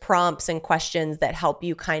 And there's prompts and questions that help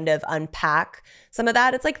you kind of unpack some of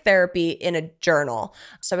that. It's like therapy in a journal.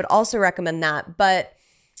 So I would also recommend that. But,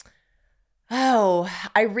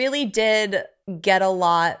 I really did get a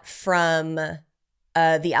lot from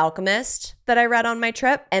The Alchemist that I read on my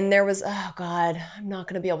trip. And there was, I'm not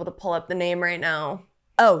going to be able to pull up the name right now.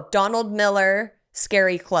 Donald Miller,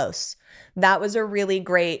 Scary Close. That was a really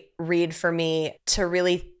great read for me to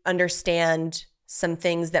really understand some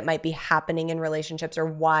things that might be happening in relationships or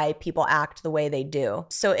why people act the way they do.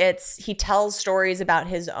 So he tells stories about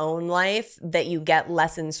his own life that you get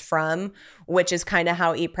lessons from, which is kind of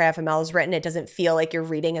how Eat, Pray, FML is written. It doesn't feel like you're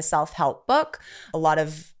reading a self-help book. A lot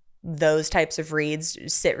of those types of reads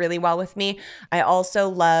sit really well with me. I also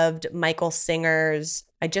loved Michael Singer's,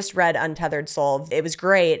 I just read Untethered Soul. It was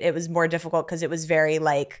great. It was more difficult because it was very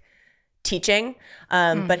like teaching.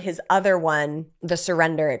 But his other one, The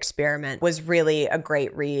Surrender Experiment, was really a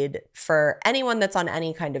great read for anyone that's on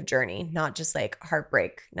any kind of journey, not just like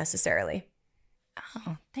heartbreak necessarily.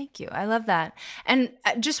 Oh, thank you. I love that. And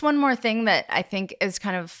just one more thing that I think is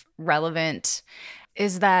kind of relevant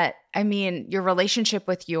is that, I mean, your relationship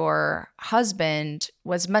with your husband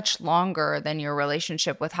was much longer than your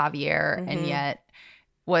relationship with Javier, and yet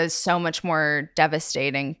was so much more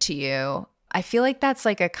devastating to you. I feel like that's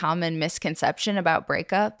like a common misconception about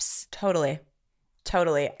breakups. Totally.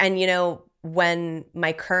 And when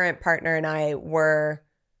my current partner and I were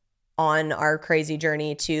on our crazy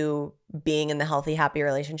journey to being in the healthy, happy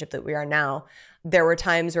relationship that we are now, there were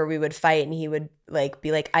times where we would fight and he would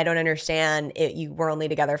be like, I don't understand it. You were only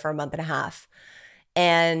together for a month and a half.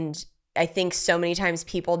 And I think so many times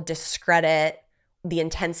people discredit the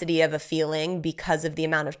intensity of a feeling because of the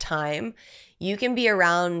amount of time. You can be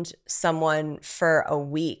around someone for a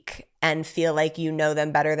week and feel like you know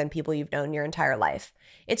them better than people you've known your entire life.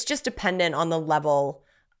 It's just dependent on the level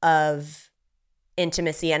of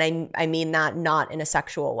intimacy. And I mean that not in a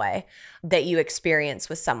sexual way, that you experience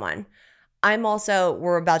with someone.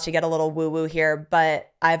 We're about to get a little woo-woo here,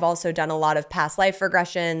 but I've also done a lot of past life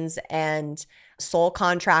regressions and soul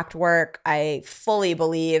contract work. I fully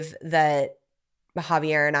believe that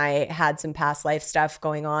Javier and I had some past life stuff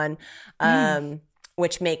going on,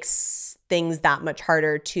 which makes things that much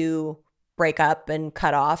harder to break up and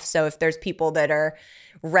cut off. So if there's people that are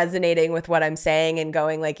resonating with what I'm saying and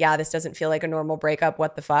going like, yeah, this doesn't feel like a normal breakup,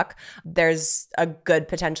 what the fuck? There's a good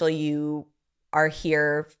potential you are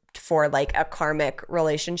here for like a karmic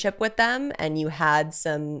relationship with them and you had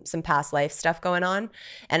some past life stuff going on.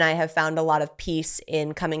 And I have found a lot of peace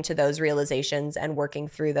in coming to those realizations and working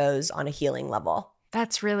through those on a healing level.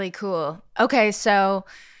 That's really cool. Okay, so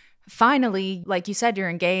finally, like you said, you're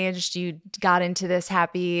engaged, you got into this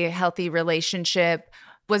happy, healthy relationship.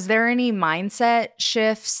 Was there any mindset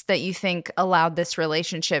shifts that you think allowed this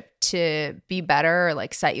relationship to be better or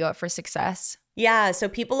like set you up for success? Yeah, so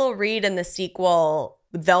people will read in the sequel,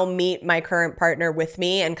 they'll meet my current partner with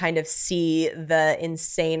me and kind of see the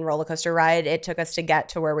insane roller coaster ride it took us to get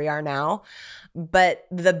to where we are now. But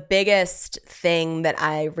the biggest thing that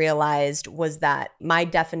I realized was that my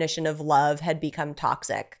definition of love had become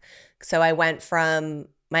toxic. So I went from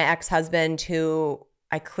my ex-husband, who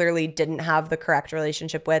I clearly didn't have the correct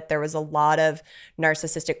relationship with. There was a lot of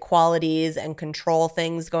narcissistic qualities and control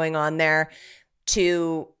things going on there,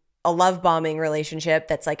 to a love bombing relationship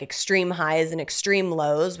that's like extreme highs and extreme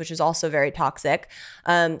lows, which is also very toxic.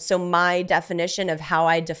 So my definition of how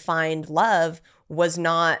I defined love was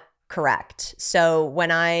not correct. So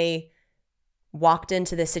when I walked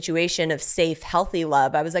into this situation of safe, healthy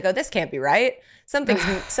love, I was like, oh, this can't be right.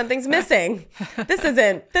 Something's missing. This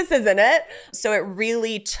isn't it. So it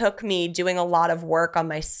really took me doing a lot of work on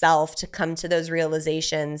myself to come to those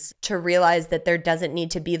realizations, to realize that there doesn't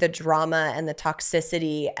need to be the drama and the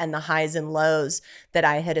toxicity and the highs and lows that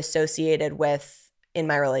I had associated with in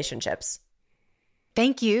my relationships.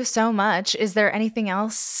 Thank you so much. Is there anything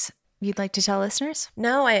else you'd like to tell listeners?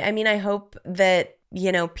 No, I mean, I hope that,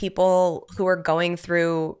 people who are going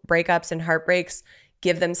through breakups and heartbreaks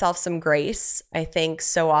give themselves some grace. I think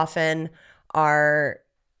so often our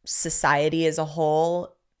society as a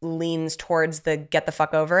whole leans towards the get the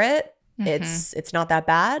fuck over it. Mm-hmm. It's not that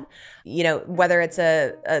bad. Whether it's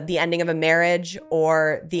the ending of a marriage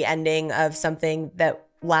or the ending of something that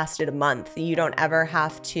lasted a month, you don't ever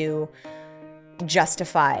have to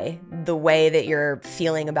justify the way that you're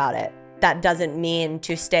feeling about it. That doesn't mean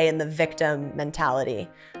to stay in the victim mentality.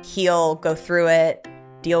 Heal, go through it,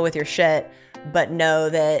 deal with your shit, but know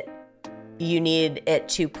that you need it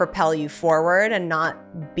to propel you forward and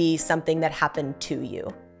not be something that happened to you.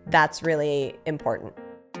 That's really important.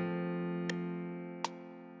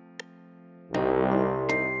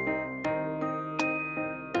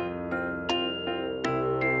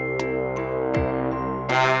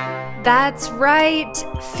 That's right.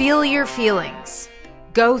 Feel your feelings.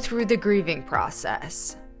 Go through the grieving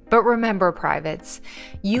process. But remember, privates,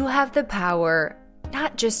 you have the power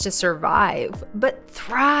not just to survive, but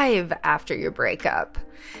thrive after your breakup.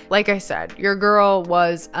 Like I said, your girl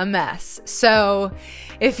was a mess. So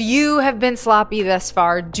if you have been sloppy thus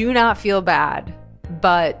far, do not feel bad,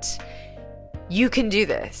 but you can do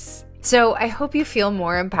this. So I hope you feel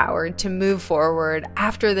more empowered to move forward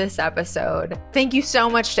after this episode. Thank you so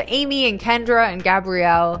much to Amy and Kendra and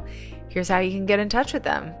Gabrielle. Here's how you can get in touch with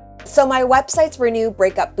them. So my website's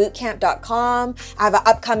renewbreakupbootcamp.com. I have an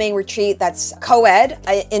upcoming retreat that's co-ed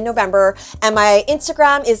in November. And my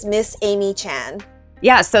Instagram is Miss Amy Chan.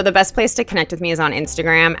 Yeah, so the best place to connect with me is on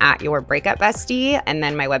Instagram at YourBreakupBestie. And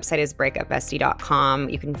then my website is breakupbestie.com.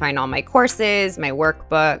 You can find all my courses, my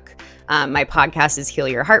workbook. My podcast is Heal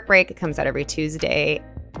Your Heartbreak. It comes out every Tuesday.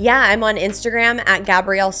 Yeah, I'm on Instagram at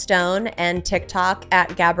Gabrielle Stone and TikTok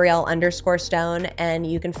at Gabrielle_Stone. And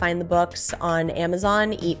you can find the books on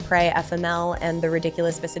Amazon, Eat, Pray, FML, and The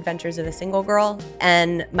Ridiculous Misadventures of a Single Girl.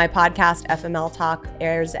 And my podcast, FML Talk,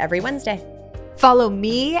 airs every Wednesday. Follow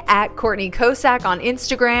me at Courtney Kosak on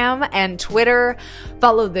Instagram and Twitter.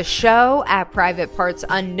 Follow the show at Private Parts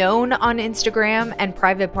Unknown on Instagram and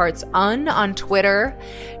Private Parts Un on Twitter.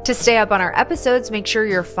 To stay up on our episodes, make sure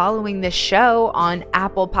you're following the show on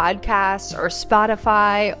Apple Podcasts or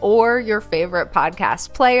Spotify or your favorite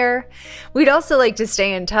podcast player. We'd also like to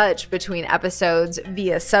stay in touch between episodes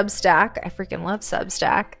via Substack. I freaking love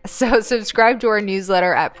Substack. So subscribe to our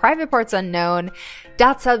newsletter at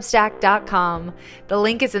privatepartsunknown.substack.com. The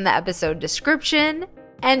link is in the episode description.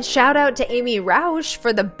 And shout out to Amy Rausch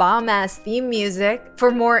for the bomb-ass theme music.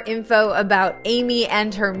 For more info about Amy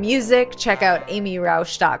and her music, check out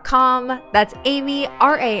amyrausch.com. That's Amy,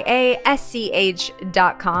 RAASCH.com.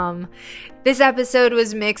 This episode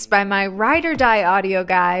was mixed by my ride or die audio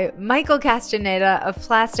guy, Michael Castaneda of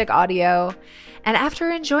Plastic Audio. And after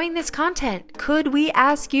enjoying this content, could we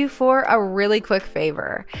ask you for a really quick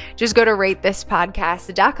favor? Just go to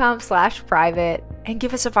ratethispodcast.com/private and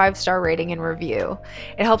give us a 5-star rating and review.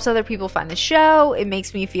 It helps other people find the show. It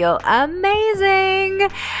makes me feel amazing.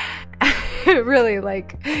 Really,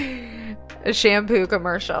 a shampoo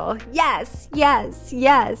commercial. Yes, yes,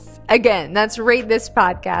 yes. Again, that's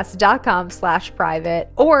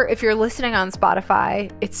ratethispodcast.com/private. Or if you're listening on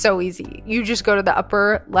Spotify, it's so easy. You just go to the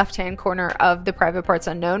upper left-hand corner of the Private Parts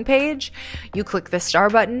Unknown page, you click the star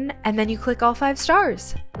button, and then you click all 5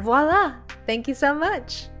 stars. Voila. Thank you so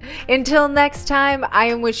much. Until next time, I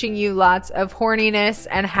am wishing you lots of horniness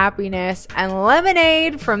and happiness and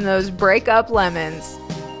lemonade from those breakup lemons.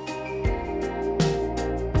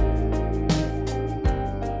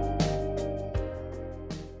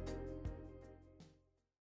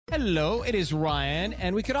 Hello, it is Ryan,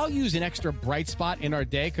 and we could all use an extra bright spot in our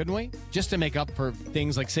day, couldn't we? Just to make up for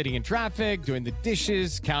things like sitting in traffic, doing the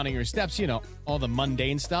dishes, counting your steps, you know, all the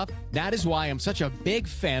mundane stuff. That is why I'm such a big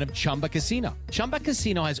fan of Chumba Casino. Chumba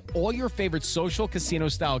Casino has all your favorite social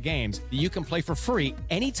casino-style games that you can play for free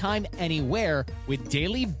anytime, anywhere with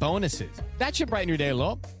daily bonuses. That should brighten your day a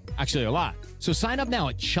little. Actually, a lot. So sign up now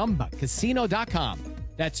at ChumbaCasino.com.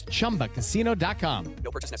 That's ChumbaCasino.com.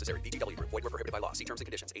 No purchase necessary. VGW Group. Void where prohibited by law. See terms and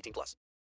conditions. 18+.